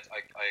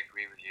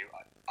agree with you.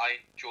 I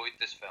enjoyed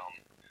this film,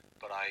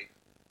 but I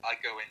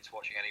go into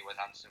watching any Wes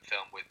Anderson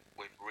film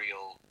with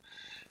real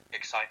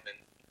excitement,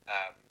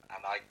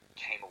 and I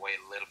came away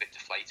a little bit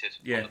deflated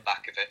on the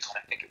back of it. And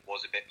I think it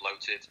was a bit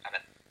bloated, and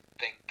I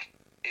think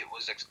it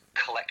was a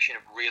collection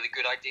of really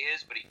good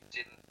ideas, but he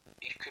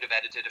could have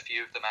edited a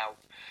few of them out.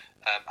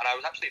 And I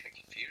was actually a bit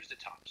confused at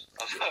times.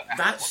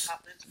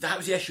 That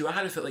was the issue. I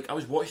had to feel like I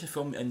was watching the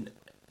film and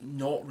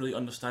not really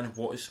understanding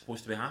what is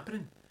supposed to be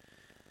happening.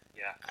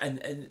 Yeah.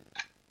 And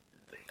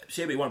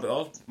say what you want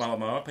about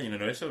my opinion on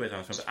the rest of it,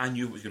 but I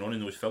knew what was going on in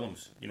those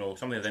films.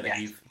 Some of the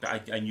interviews,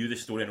 but I knew the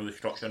story, I know the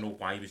structure, I know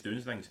why he was doing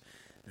things.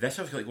 This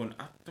I was like going,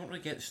 I don't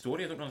really get the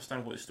story. I don't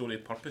understand what the story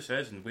purpose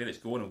is and where it's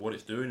going and what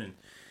it's doing. And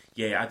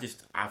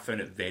I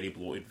found it very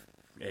bloated.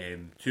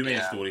 Too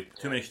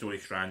many story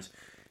strands.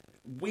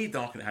 Way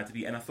darker than it had to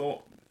be, and I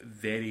thought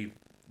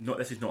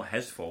this is not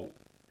his fault,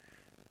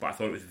 but I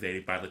thought it was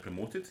very badly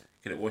promoted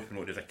because it was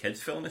promoted as a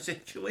kids' film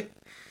essentially.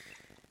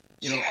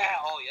 No,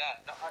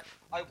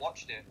 I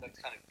watched it,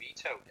 kind of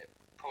vetoed it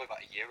probably about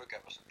a year ago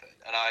or something,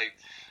 and I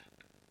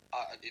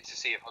to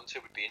see if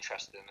Hunter would be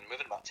interested in, and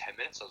within about 10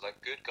 minutes I was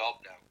like, good God,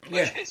 no.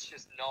 It's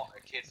just not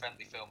a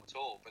kid-friendly film at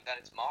all, but then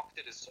it's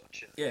marketed as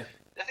such, and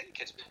I think the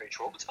kids would be very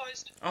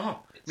traumatised. I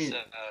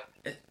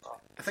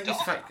think it's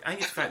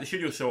the fact the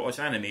studio saw it's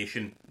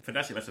animation.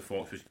 Fantastic Mr.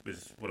 Fox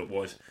was what it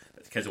was.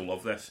 The kids will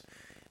love this,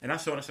 and I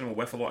saw it in a cinema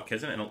with a lot of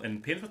kids in it,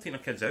 and parents were taking their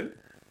kids out.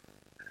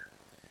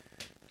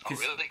 Oh,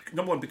 really?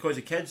 Number one, because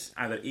the kids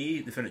either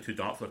A, they found it too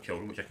dark for their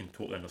children, which I can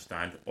totally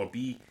understand, or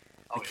B,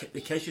 the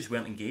kids just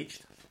weren't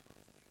engaged.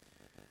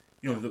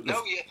 Your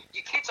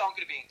kids aren't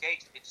going to be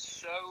engaged.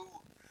 It's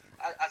so,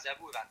 as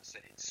ever with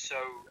Anderson, it's so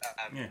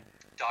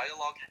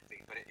dialogue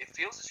heavy, but it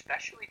feels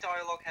especially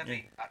dialogue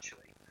heavy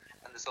actually.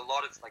 And there's a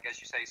lot of, like as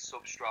you say,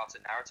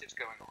 substrata narratives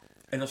going on.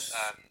 And there's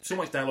so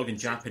much dialogue in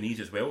Japanese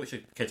as well, which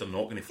the kids are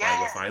not going to fly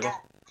with either.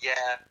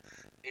 Yeah,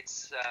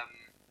 it's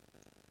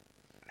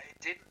it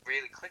didn't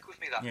really click with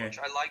me that much.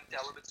 I liked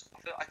elements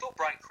of it. I thought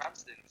Bryan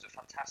Cranston was a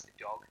fantastic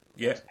dog.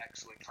 Yeah,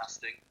 excellent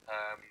casting.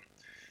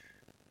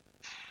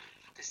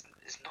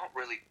 There's not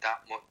really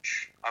that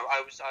much. I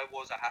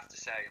have to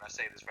say, and I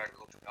say this very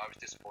reluctantly, I was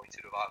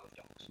disappointed with Isle of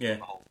Dogs. Yeah. On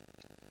the whole.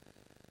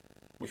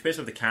 Well,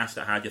 especially with the cast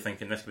that had you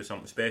thinking this was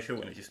something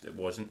special, and it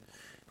wasn't.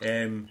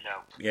 No.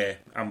 Yeah,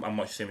 I'm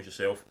much the same as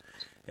yourself.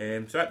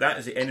 So that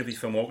is the end of his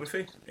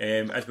filmography.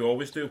 As we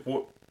always do,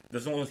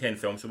 there's only 10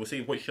 films, so we'll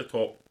see what's your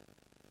top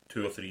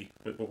 2 or 3.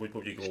 What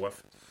would you go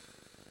with?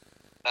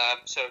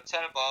 So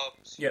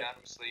Tenenbaums,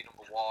 unanimously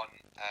number 1,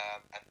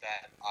 and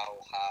then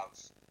I'll have.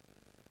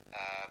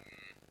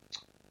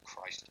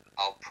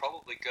 I'll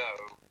probably go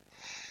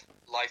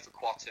Life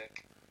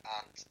Aquatic,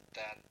 and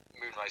then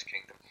Moonrise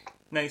Kingdom.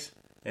 Nice.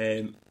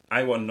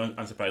 I want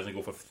unsurprisingly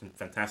go for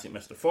Fantastic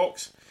Mr.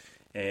 Fox.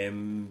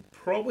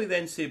 Probably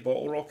then say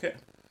Bottle Rocket,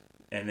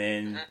 and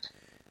then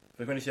if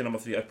we're going to say number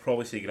 3, I'd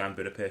probably say Grand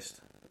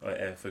Budapest.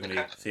 If we're going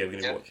to say we're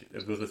going to watch,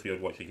 if those are the 3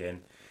 I'd watch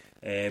again.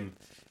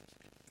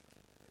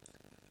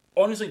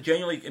 Honestly,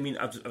 genuinely, I mean,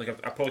 I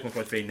probably come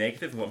across very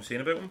negative in what I'm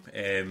saying about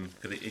them,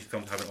 because these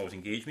films haven't always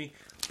engaged me.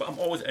 But I'm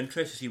always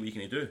interested to see what you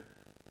can do.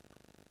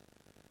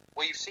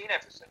 Well, you've seen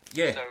everything.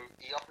 Yeah. So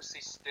he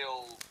obviously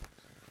still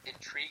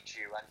intrigues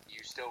you, and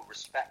you still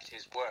respect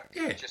his work.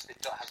 Yeah. It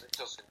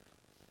doesn't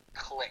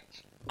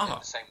click in the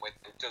same way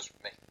that it does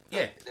for me.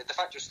 Yeah. The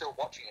fact you're still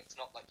watching it, it's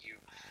not like you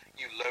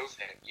loathe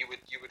him. You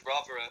would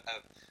rather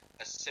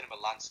a cinema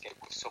landscape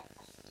with something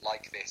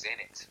like this in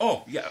it.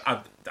 Oh, yeah,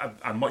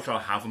 I'd much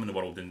rather have him in the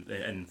world,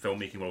 in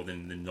filmmaking world,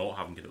 than not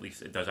have him, because at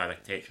least it does add a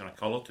texture and a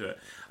colour to it.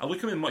 I look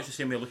at him in much the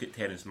same way I look at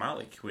Terrence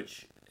Malick,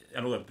 which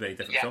I know they're very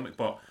different filmmakers,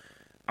 but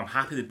I'm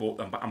happy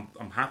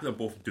I'm happy they're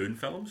both doing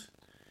films.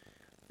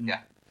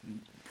 Yeah.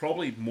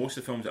 Probably most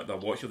of the films that I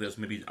watch of theirs,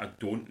 maybe I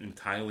don't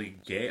entirely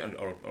get,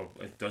 or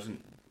it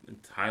doesn't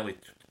entirely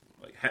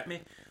hit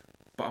me,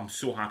 but I'm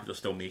so happy they're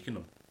still making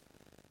them.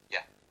 Yeah.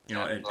 You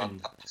know,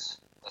 and that's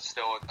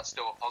still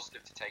a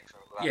positive to take from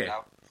it, without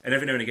doubt. And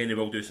every now and again they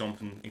will do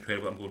something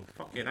incredible. I'm going,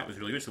 fuck yeah, that was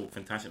really good. So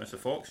Fantastic Mr.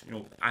 Fox. You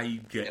know, I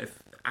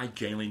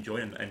genuinely enjoy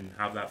and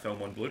have that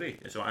film on Blu-ray.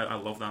 So I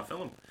love that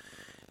film.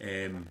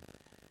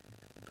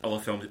 Other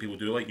films that people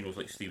do like, you know,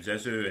 like Steve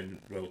Zissou and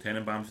Royal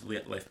Tenenbaums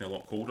left me a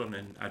lot colder,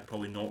 and I'd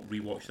probably not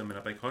rewatch them in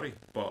a big hurry.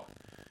 But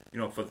you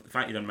know, for the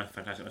fact he done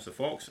Fantastic Mr.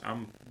 Fox,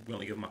 I'm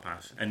willing to give him a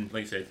pass. And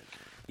like I said,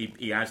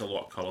 he adds a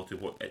lot of colour to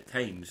what at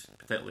times,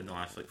 particularly in the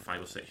last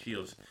 5 or 6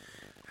 years,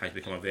 has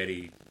become a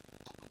very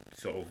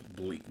sort of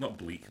bleak's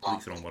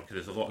the wrong word,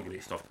 because there's a lot of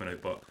great stuff coming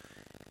out, but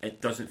it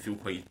doesn't feel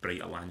quite as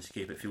bright a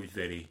landscape. It feels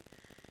very,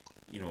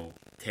 you know,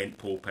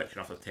 tentpole picture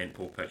after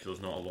tentpole picture.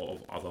 There's not a lot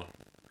of other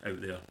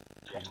out there.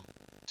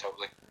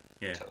 Totally.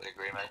 Yeah. Totally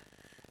agree,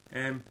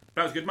 mate.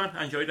 That was good, man.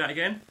 I enjoyed that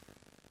again.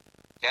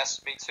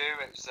 Yes, me too.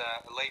 It was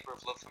a labour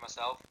of love for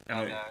myself,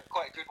 and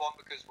quite a good one,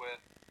 because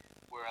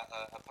we're at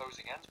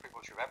opposing ends pretty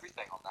much of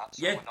everything on that.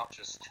 So we're not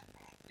just,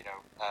 you know,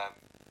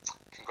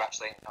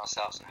 congratulating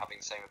ourselves and having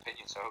the same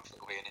opinion. So hopefully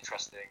it'll be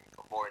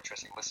a more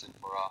interesting listen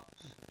for our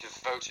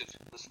devoted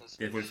listeners.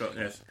 Yeah,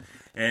 yes.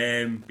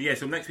 But yeah,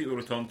 so next week we'll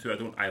return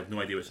to, I have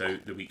no idea what's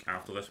out the week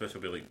after this. This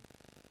will be like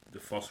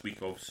the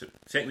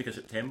second week of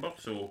September.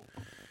 So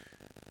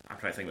I'm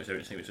trying to think what's out in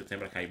the second week of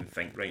September. I can't even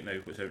think right now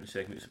what's out in the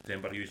second week of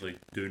September. I usually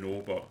do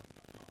know, but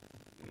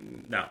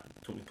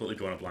completely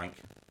drawing a blank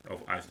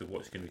as to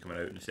what's going to be coming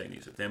out in the second week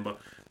of September.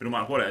 But no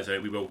matter what it is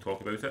out, we will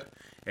talk about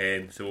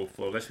it. So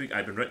for this week,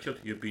 I've been Richard,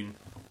 you've been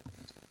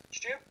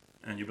Stu,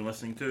 and you've been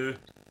listening to